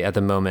UK at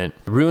the moment.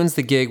 It ruins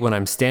the gig when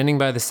I'm standing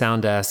by the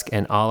sound desk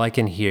and all I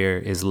can hear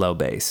is low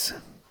bass."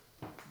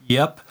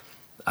 Yep.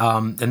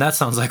 And that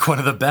sounds like one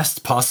of the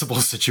best possible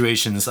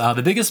situations.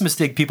 The biggest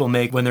mistake people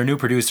make when they're new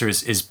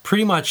producers is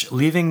pretty much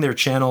leaving their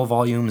channel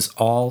volumes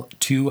all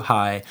too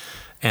high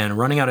and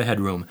running out of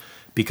headroom,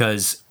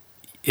 because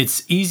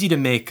it's easy to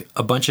make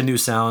a bunch of new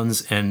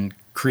sounds and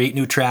create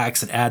new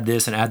tracks and add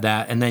this and add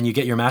that, and then you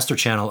get your master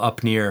channel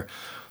up near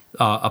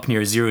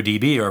 0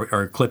 dB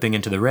or clipping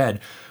into the red.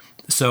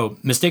 So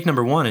mistake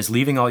number one is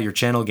leaving all your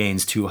channel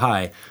gains too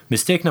high.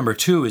 Mistake number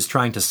two is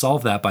trying to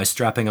solve that by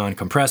strapping on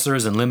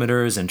compressors and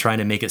limiters and trying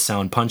to make it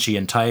sound punchy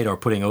and tight, or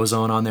putting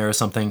ozone on there or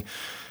something,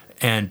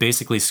 and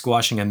basically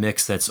squashing a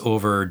mix that's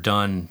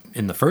overdone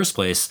in the first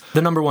place.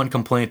 The number one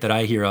complaint that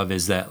I hear of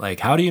is that, like,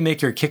 how do you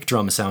make your kick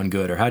drum sound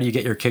good? Or how do you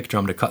get your kick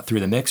drum to cut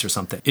through the mix or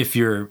something? If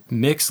your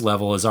mix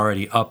level is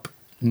already up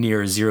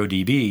near 0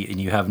 dB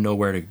and you have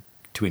nowhere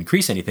to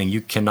increase anything,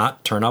 you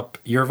cannot turn up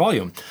your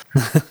volume.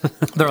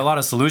 There are a lot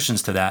of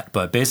solutions to that,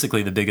 but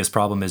basically the biggest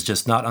problem is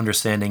just not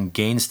understanding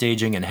gain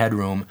staging and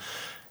headroom.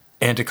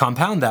 And to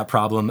compound that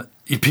problem,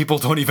 people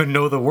don't even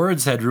know the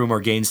words headroom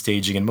or gain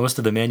staging, and most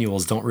of the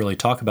manuals don't really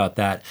talk about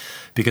that,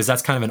 because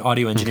that's kind of an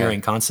audio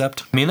engineering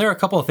concept. I mean, there are a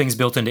couple of things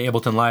built into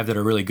Ableton Live that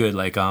are really good.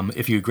 Like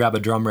if you grab a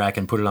drum rack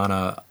and put it on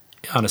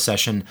a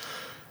session,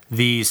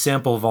 the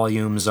sample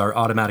volumes are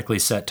automatically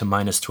set to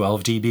minus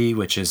 12 dB,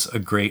 which is a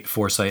great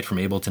foresight from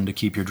Ableton to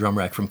keep your drum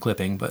rack from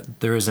clipping, but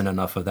there isn't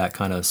enough of that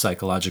kind of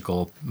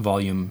psychological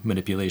volume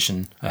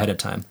manipulation ahead of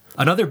time.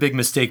 Another big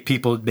mistake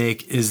people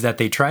make is that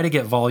they try to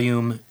get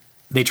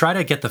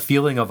the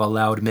feeling of a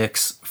loud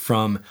mix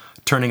from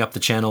turning up the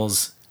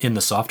channels in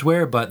the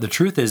software, but the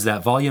truth is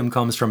that volume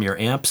comes from your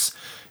amps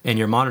and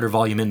your monitor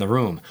volume in the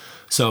room.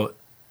 So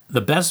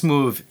the best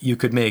move you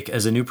could make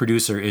as a new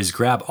producer is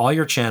grab all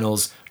your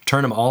channels,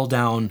 turn them all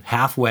down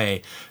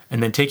halfway,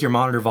 and then take your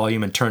monitor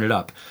volume and turn it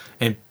up.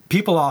 And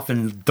people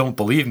often don't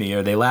believe me,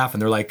 or they laugh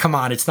and they're like, come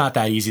on, it's not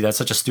that easy. That's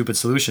such a stupid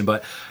solution.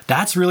 But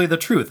that's really the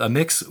truth. A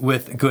mix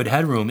with good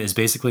headroom is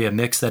basically a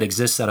mix that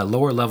exists at a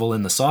lower level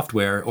in the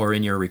software or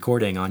in your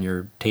recording on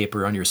your tape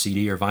or on your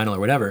CD or vinyl or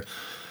whatever.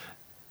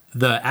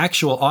 The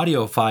actual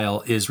audio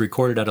file is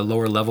recorded at a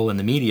lower level in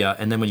the media,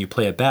 and then when you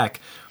play it back,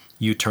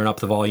 you turn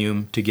up the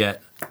volume to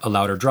get a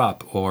louder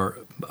drop or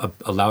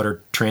a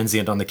louder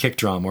transient on the kick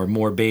drum or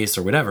more bass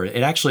or whatever.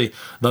 It actually,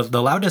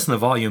 the loudness and the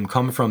volume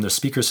come from the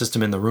speaker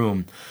system in the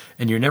room,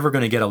 and you're never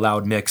going to get a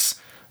loud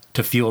mix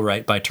to feel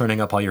right by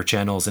turning up all your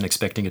channels and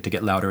expecting it to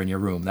get louder in your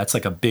room. That's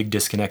like a big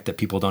disconnect that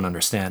people don't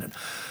understand. And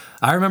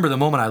I remember the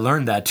moment I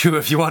learned that too.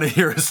 If you want to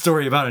hear a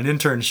story about an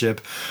internship.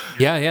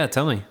 Yeah,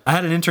 tell me. I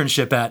had an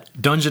internship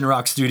at Dungeon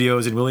Rock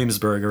Studios in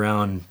Williamsburg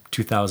around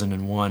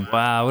 2001.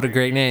 Wow, what a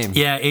great name.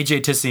 Yeah,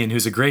 AJ Tissian,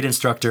 who's a great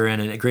instructor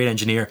and a great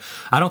engineer.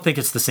 I don't think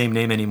it's the same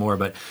name anymore,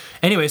 but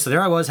anyway, so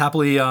there I was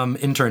happily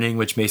interning,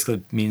 which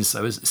basically means I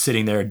was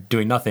sitting there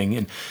doing nothing.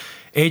 And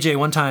AJ,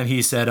 one time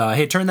he said,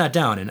 hey, turn that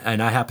down.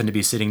 And I happened to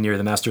be sitting near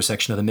the master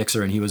section of the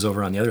mixer, and he was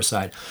over on the other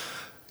side.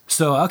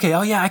 So, okay,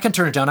 oh yeah, I can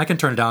turn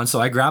it down. So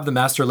I grab the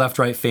master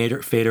left-right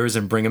faders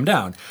and bring them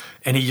down.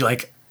 And he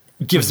like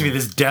gives me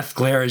this death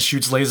glare and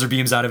shoots laser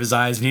beams out of his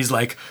eyes. And he's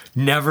like,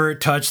 never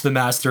touch the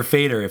master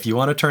fader. If you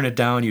want to turn it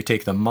down, you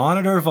take the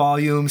monitor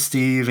volume,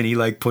 Steve. And he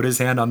like put his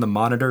hand on the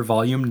monitor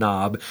volume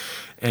knob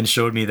and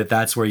showed me that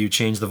that's where you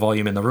change the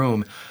volume in the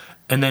room.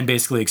 And then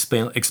basically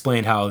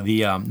explained how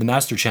the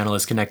master channel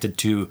is connected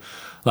to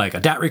like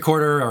a DAT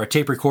recorder or a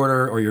tape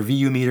recorder or your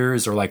VU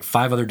meters or like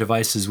 5 other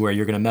devices where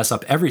you're going to mess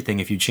up everything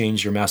if you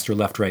change your master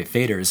left-right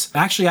faders.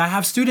 Actually, I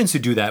have students who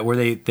do that,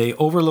 where they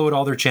overload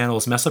all their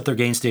channels, mess up their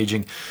gain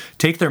staging,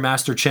 take their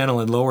master channel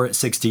and lower it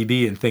 6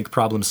 dB and think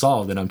problem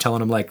solved. And I'm telling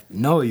them like,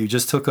 no, you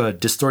just took a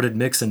distorted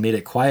mix and made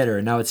it quieter,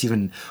 and now it's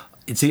an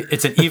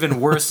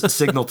even worse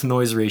signal to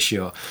noise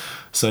ratio.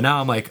 So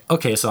now I'm like,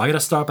 okay, so I got to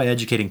start by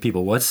educating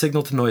people. What's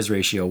signal to noise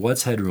ratio?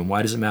 What's headroom?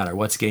 Why does it matter?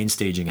 What's gain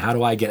staging? How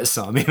do I get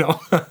some?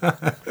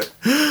 That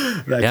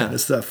kind of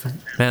stuff.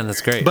 Man,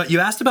 that's great. But you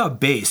asked about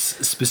bass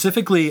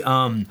specifically.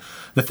 The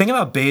thing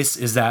about bass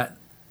is that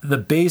the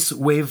bass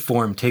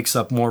waveform takes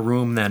up more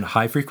room than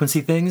high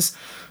frequency things.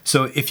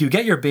 So if you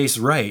get your bass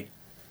right,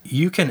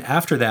 you can,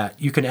 after that,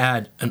 you can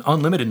add an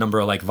unlimited number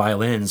of like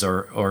violins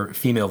or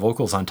female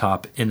vocals on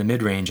top in the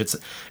mid-range.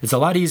 It's a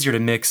lot easier to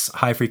mix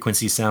high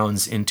frequency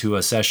sounds into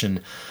a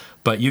session,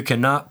 but you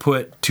cannot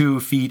put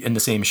 2 feet in the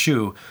same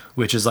shoe,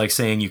 which is like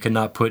saying you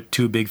cannot put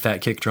 2 big fat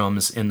kick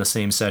drums in the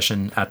same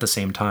session at the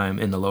same time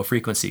in the low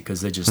frequency,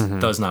 because it just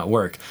does not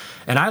work.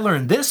 And I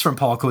learned this from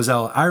Paul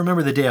Kozel. I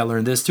remember the day I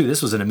learned this too.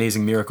 This was an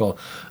amazing miracle.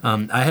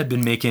 I had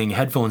been making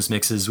headphones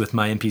mixes with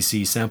my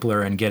MPC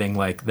sampler and getting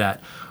like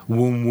that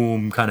woom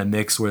woom kind of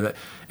mix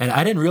and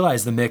I didn't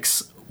realize the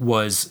mix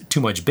was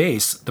too much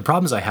bass. The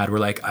problems I had were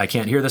like, I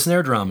can't hear the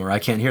snare drum, or I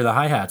can't hear the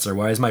hi-hats, or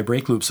why is my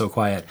break loop so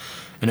quiet?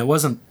 And it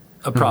wasn't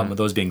a problem with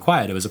those being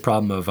quiet. It was a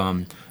problem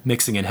of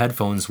mixing in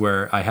headphones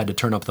where I had to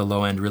turn up the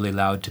low end really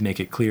loud to make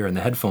it clear in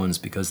the headphones,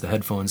 because the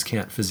headphones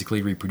can't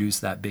physically reproduce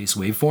that bass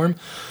waveform.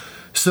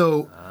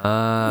 So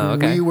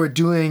we were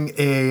doing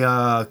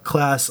a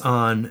class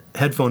on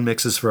headphone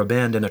mixes for a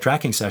band in a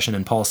tracking session,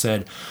 and Paul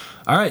said,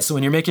 all right, so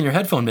when you're making your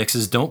headphone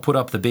mixes, don't put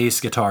up the bass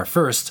guitar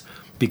first,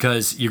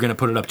 because you're going to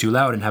put it up too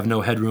loud and have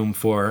no headroom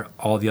for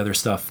all the other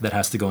stuff that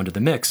has to go into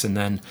the mix. And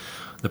then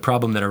the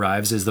problem that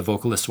arrives is the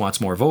vocalist wants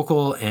more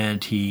vocal,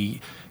 and he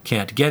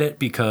can't get it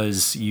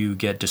because you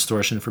get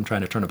distortion from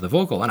trying to turn up the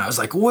vocal. And I was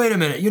like, wait a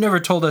minute, you never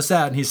told us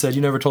that. And he said, you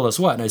never told us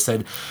what? And I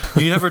said,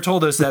 you never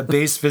told us that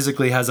bass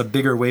physically has a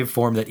bigger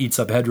waveform that eats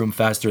up headroom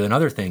faster than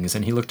other things.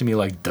 And he looked at me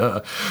like,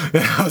 duh.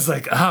 And I was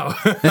like, oh.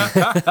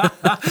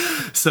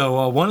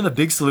 So one of the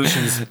big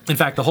solutions, in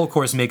fact, the whole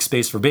course makes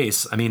space for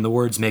bass. I mean, the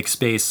words make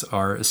space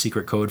are a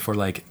secret code for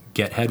like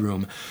get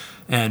headroom.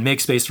 And make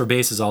space for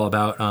bass is all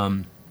about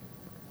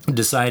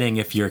deciding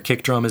if your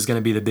kick drum is going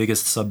to be the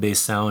biggest sub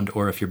bass sound,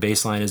 or if your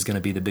bass line is going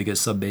to be the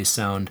biggest sub bass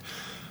sound,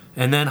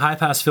 and then high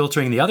pass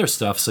filtering the other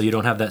stuff, so you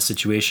don't have that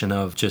situation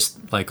of just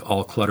like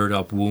all cluttered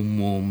up woom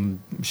woom,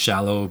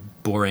 shallow,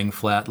 boring,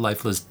 flat,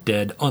 lifeless,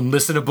 dead,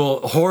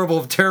 unlistenable,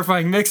 horrible,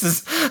 terrifying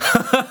mixes.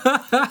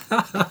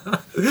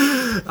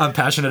 I'm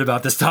passionate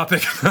about this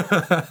topic.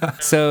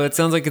 So it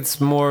sounds like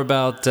it's more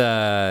about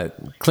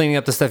cleaning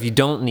up the stuff you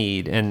don't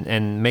need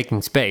and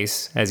making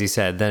space, as you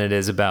said, than it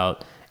is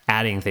about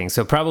adding things.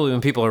 So probably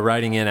when people are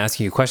writing in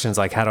asking you questions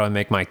like, how do I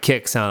make my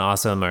kick sound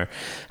awesome, or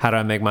how do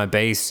I make my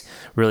bass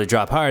really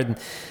drop hard,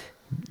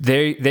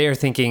 they are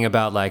thinking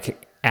about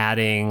like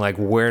adding, like,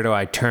 where do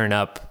I turn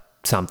up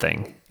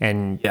something?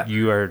 And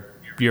your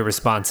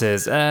response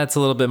is, it's a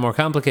little bit more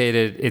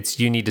complicated. It's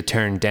you need to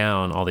turn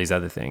down all these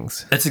other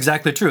things. That's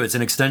exactly true. It's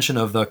an extension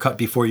of the cut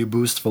before you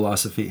boost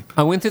philosophy.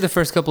 I went through the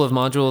first couple of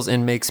modules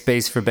in Make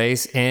Space for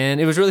Bass,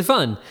 and it was really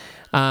fun.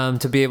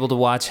 To be able to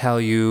watch how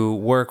you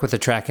work with the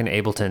track in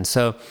Ableton.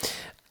 So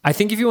I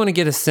think if you want to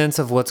get a sense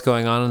of what's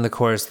going on in the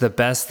course, the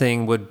best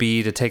thing would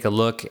be to take a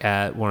look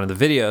at one of the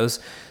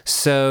videos.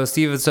 So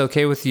Steve, if it's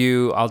okay with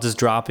you, I'll just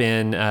drop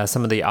in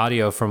some of the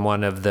audio from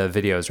one of the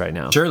videos right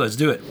now. Sure, let's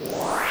do it.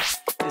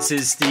 This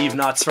is Steve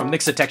Knotts from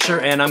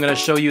Mixatexture, and I'm going to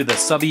show you the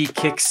Subby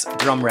Kicks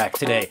drum rack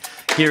today.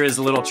 Here is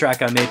a little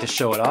track I made to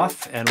show it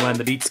off, and when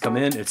the beats come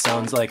in, it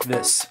sounds like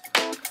this.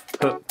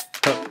 Hup,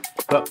 hup,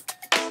 hup.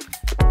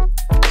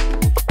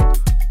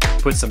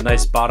 Put some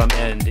nice bottom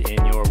end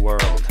in your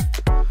world.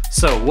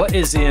 So what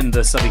is in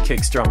the Subby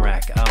Kicks drum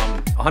rack?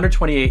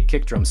 128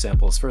 kick drum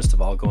samples, first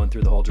of all, going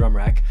through the whole drum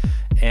rack,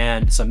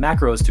 and some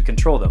macros to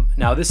control them.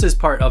 Now this is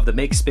part of the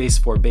Make Space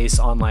for Bass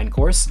online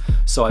course,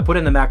 so I put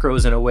in the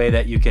macros in a way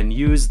that you can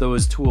use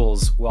those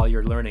tools while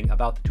you're learning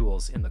about the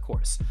tools in the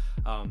course.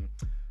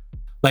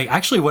 Like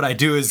actually what I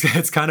do is,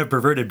 it's kind of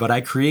perverted, but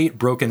I create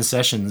broken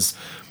sessions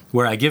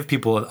where I give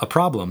people a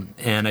problem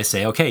and I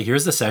say, okay,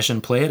 here's the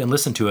session, play it and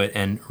listen to it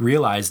and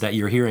realize that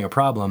you're hearing a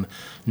problem.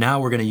 Now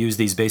we're going to use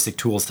these basic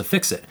tools to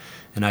fix it.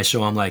 And I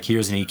show them like,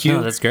 here's an EQ.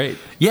 Oh, that's great.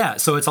 Yeah,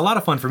 so it's a lot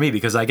of fun for me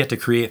because I get to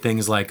create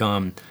things like,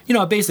 a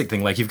basic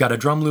thing, like you've got a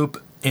drum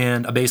loop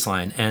and a bass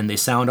line and they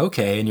sound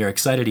okay and you're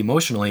excited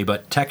emotionally,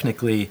 but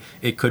technically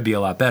it could be a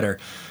lot better.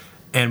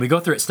 And we go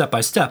through it step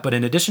by step, but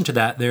in addition to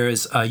that, there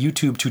is a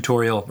YouTube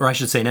tutorial, or I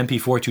should say an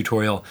MP4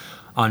 tutorial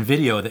on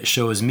video that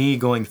shows me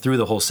going through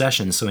the whole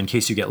session. So in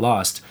case you get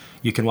lost,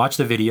 you can watch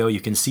the video, you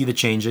can see the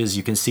changes,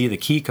 you can see the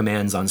key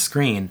commands on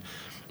screen,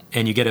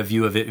 and you get a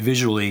view of it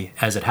visually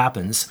as it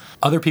happens.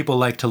 Other people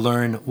like to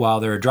learn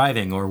while they're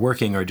driving or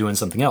working or doing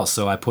something else.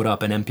 So I put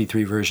up an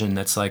MP3 version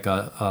that's like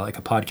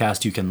a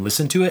podcast. You can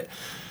listen to it.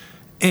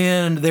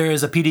 And there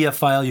is a PDF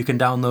file you can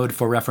download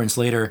for reference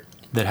later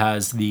that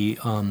has the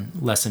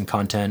lesson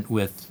content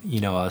with,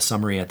 a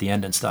summary at the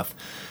end and stuff.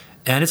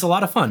 And it's a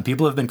lot of fun.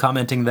 People have been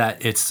commenting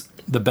that it's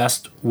the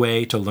best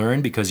way to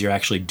learn because you're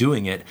actually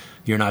doing it.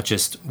 You're not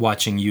just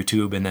watching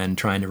YouTube and then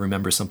trying to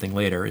remember something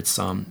later. It's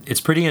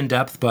pretty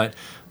in-depth, but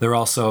they're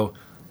also,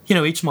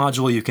 each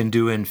module you can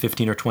do in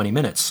 15 or 20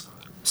 minutes.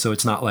 So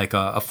it's not like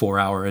a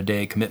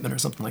 4-hour-a-day commitment or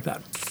something like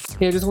that.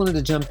 Hey, I just wanted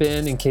to jump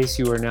in case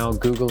you are now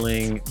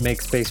Googling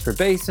Make Space for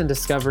Bass and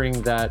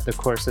discovering that the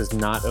course is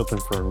not open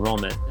for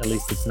enrollment. At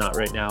least it's not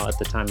right now at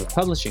the time of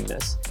publishing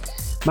this.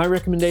 My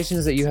recommendation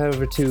is that you head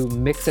over to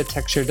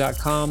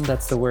mixatexture.com.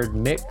 That's the word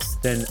mix,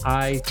 then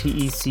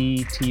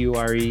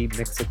ITECTURE,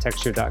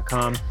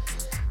 mixatexture.com.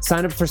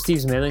 Sign up for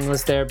Steve's mailing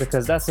list there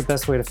because that's the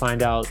best way to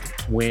find out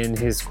when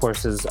his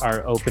courses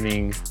are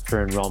opening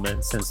for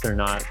enrollment, since they're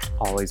not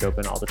always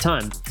open all the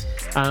time.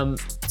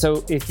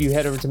 So if you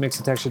head over to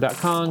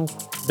mixandtexture.com,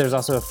 there's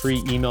also a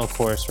free email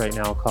course right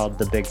now called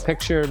The Big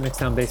Picture,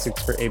 Mixdown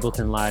Basics for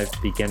Ableton Live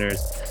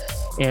Beginners.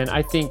 And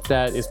I think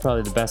that is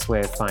probably the best way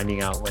of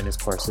finding out when his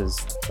courses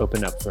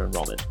open up for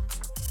enrollment.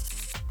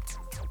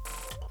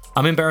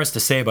 I'm embarrassed to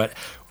say, but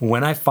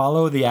when I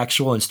follow the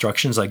actual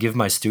instructions I give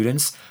my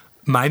students,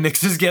 my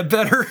mixes get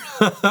better.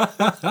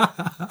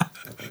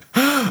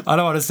 I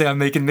don't want to say I'm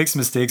making mix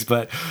mistakes,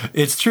 but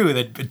it's true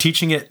that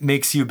teaching it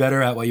makes you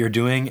better at what you're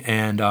doing.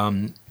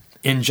 And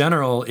in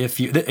general,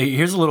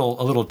 here's a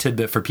little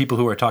tidbit for people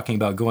who are talking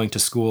about going to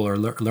school or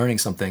learning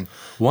something.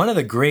 One of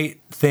the great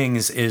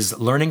things is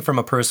learning from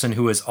a person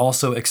who is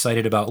also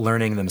excited about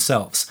learning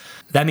themselves.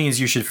 That means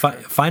you should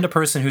find a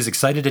person who's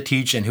excited to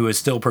teach and who is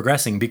still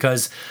progressing,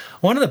 because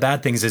one of the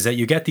bad things is that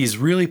you get these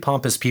really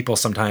pompous people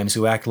sometimes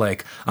who act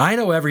like, I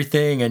know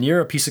everything and you're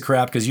a piece of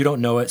crap because you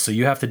don't know it, so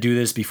you have to do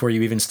this before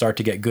you even start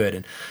to get good.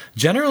 And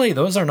generally,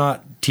 those are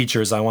not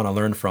teachers I want to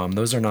learn from.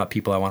 Those are not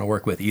people I want to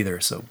work with either.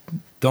 So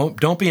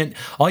don't be,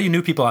 all you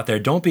new people out there,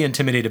 don't be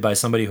intimidated by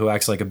somebody who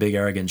acts like a big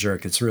arrogant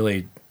jerk.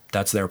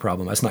 That's their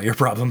problem. That's not your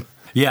problem.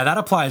 Yeah, that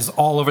applies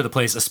all over the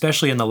place,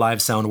 especially in the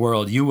live sound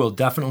world. You will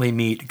definitely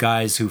meet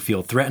guys who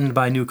feel threatened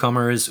by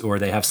newcomers, or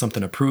they have something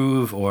to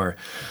prove, or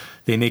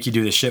they make you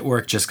do the shit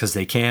work just because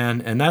they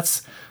can. And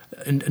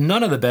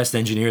none of the best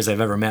engineers I've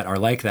ever met are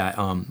like that.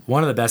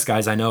 One of the best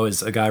guys I know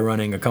is a guy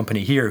running a company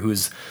here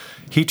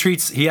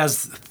he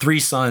has 3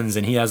 sons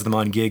and he has them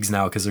on gigs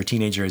now because they're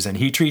teenagers, and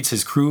he treats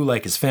his crew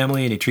like his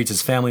family and he treats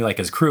his family like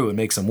his crew and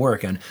makes them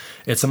work. And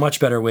it's a much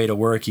better way to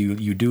work.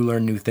 You do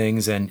learn new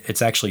things and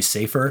it's actually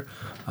safer.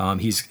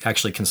 He's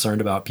actually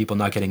concerned about people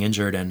not getting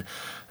injured, and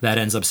that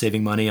ends up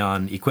saving money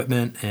on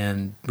equipment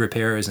and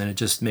repairs, and it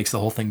just makes the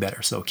whole thing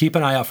better. So keep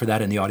an eye out for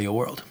that in the audio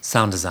world.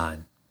 Sound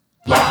design.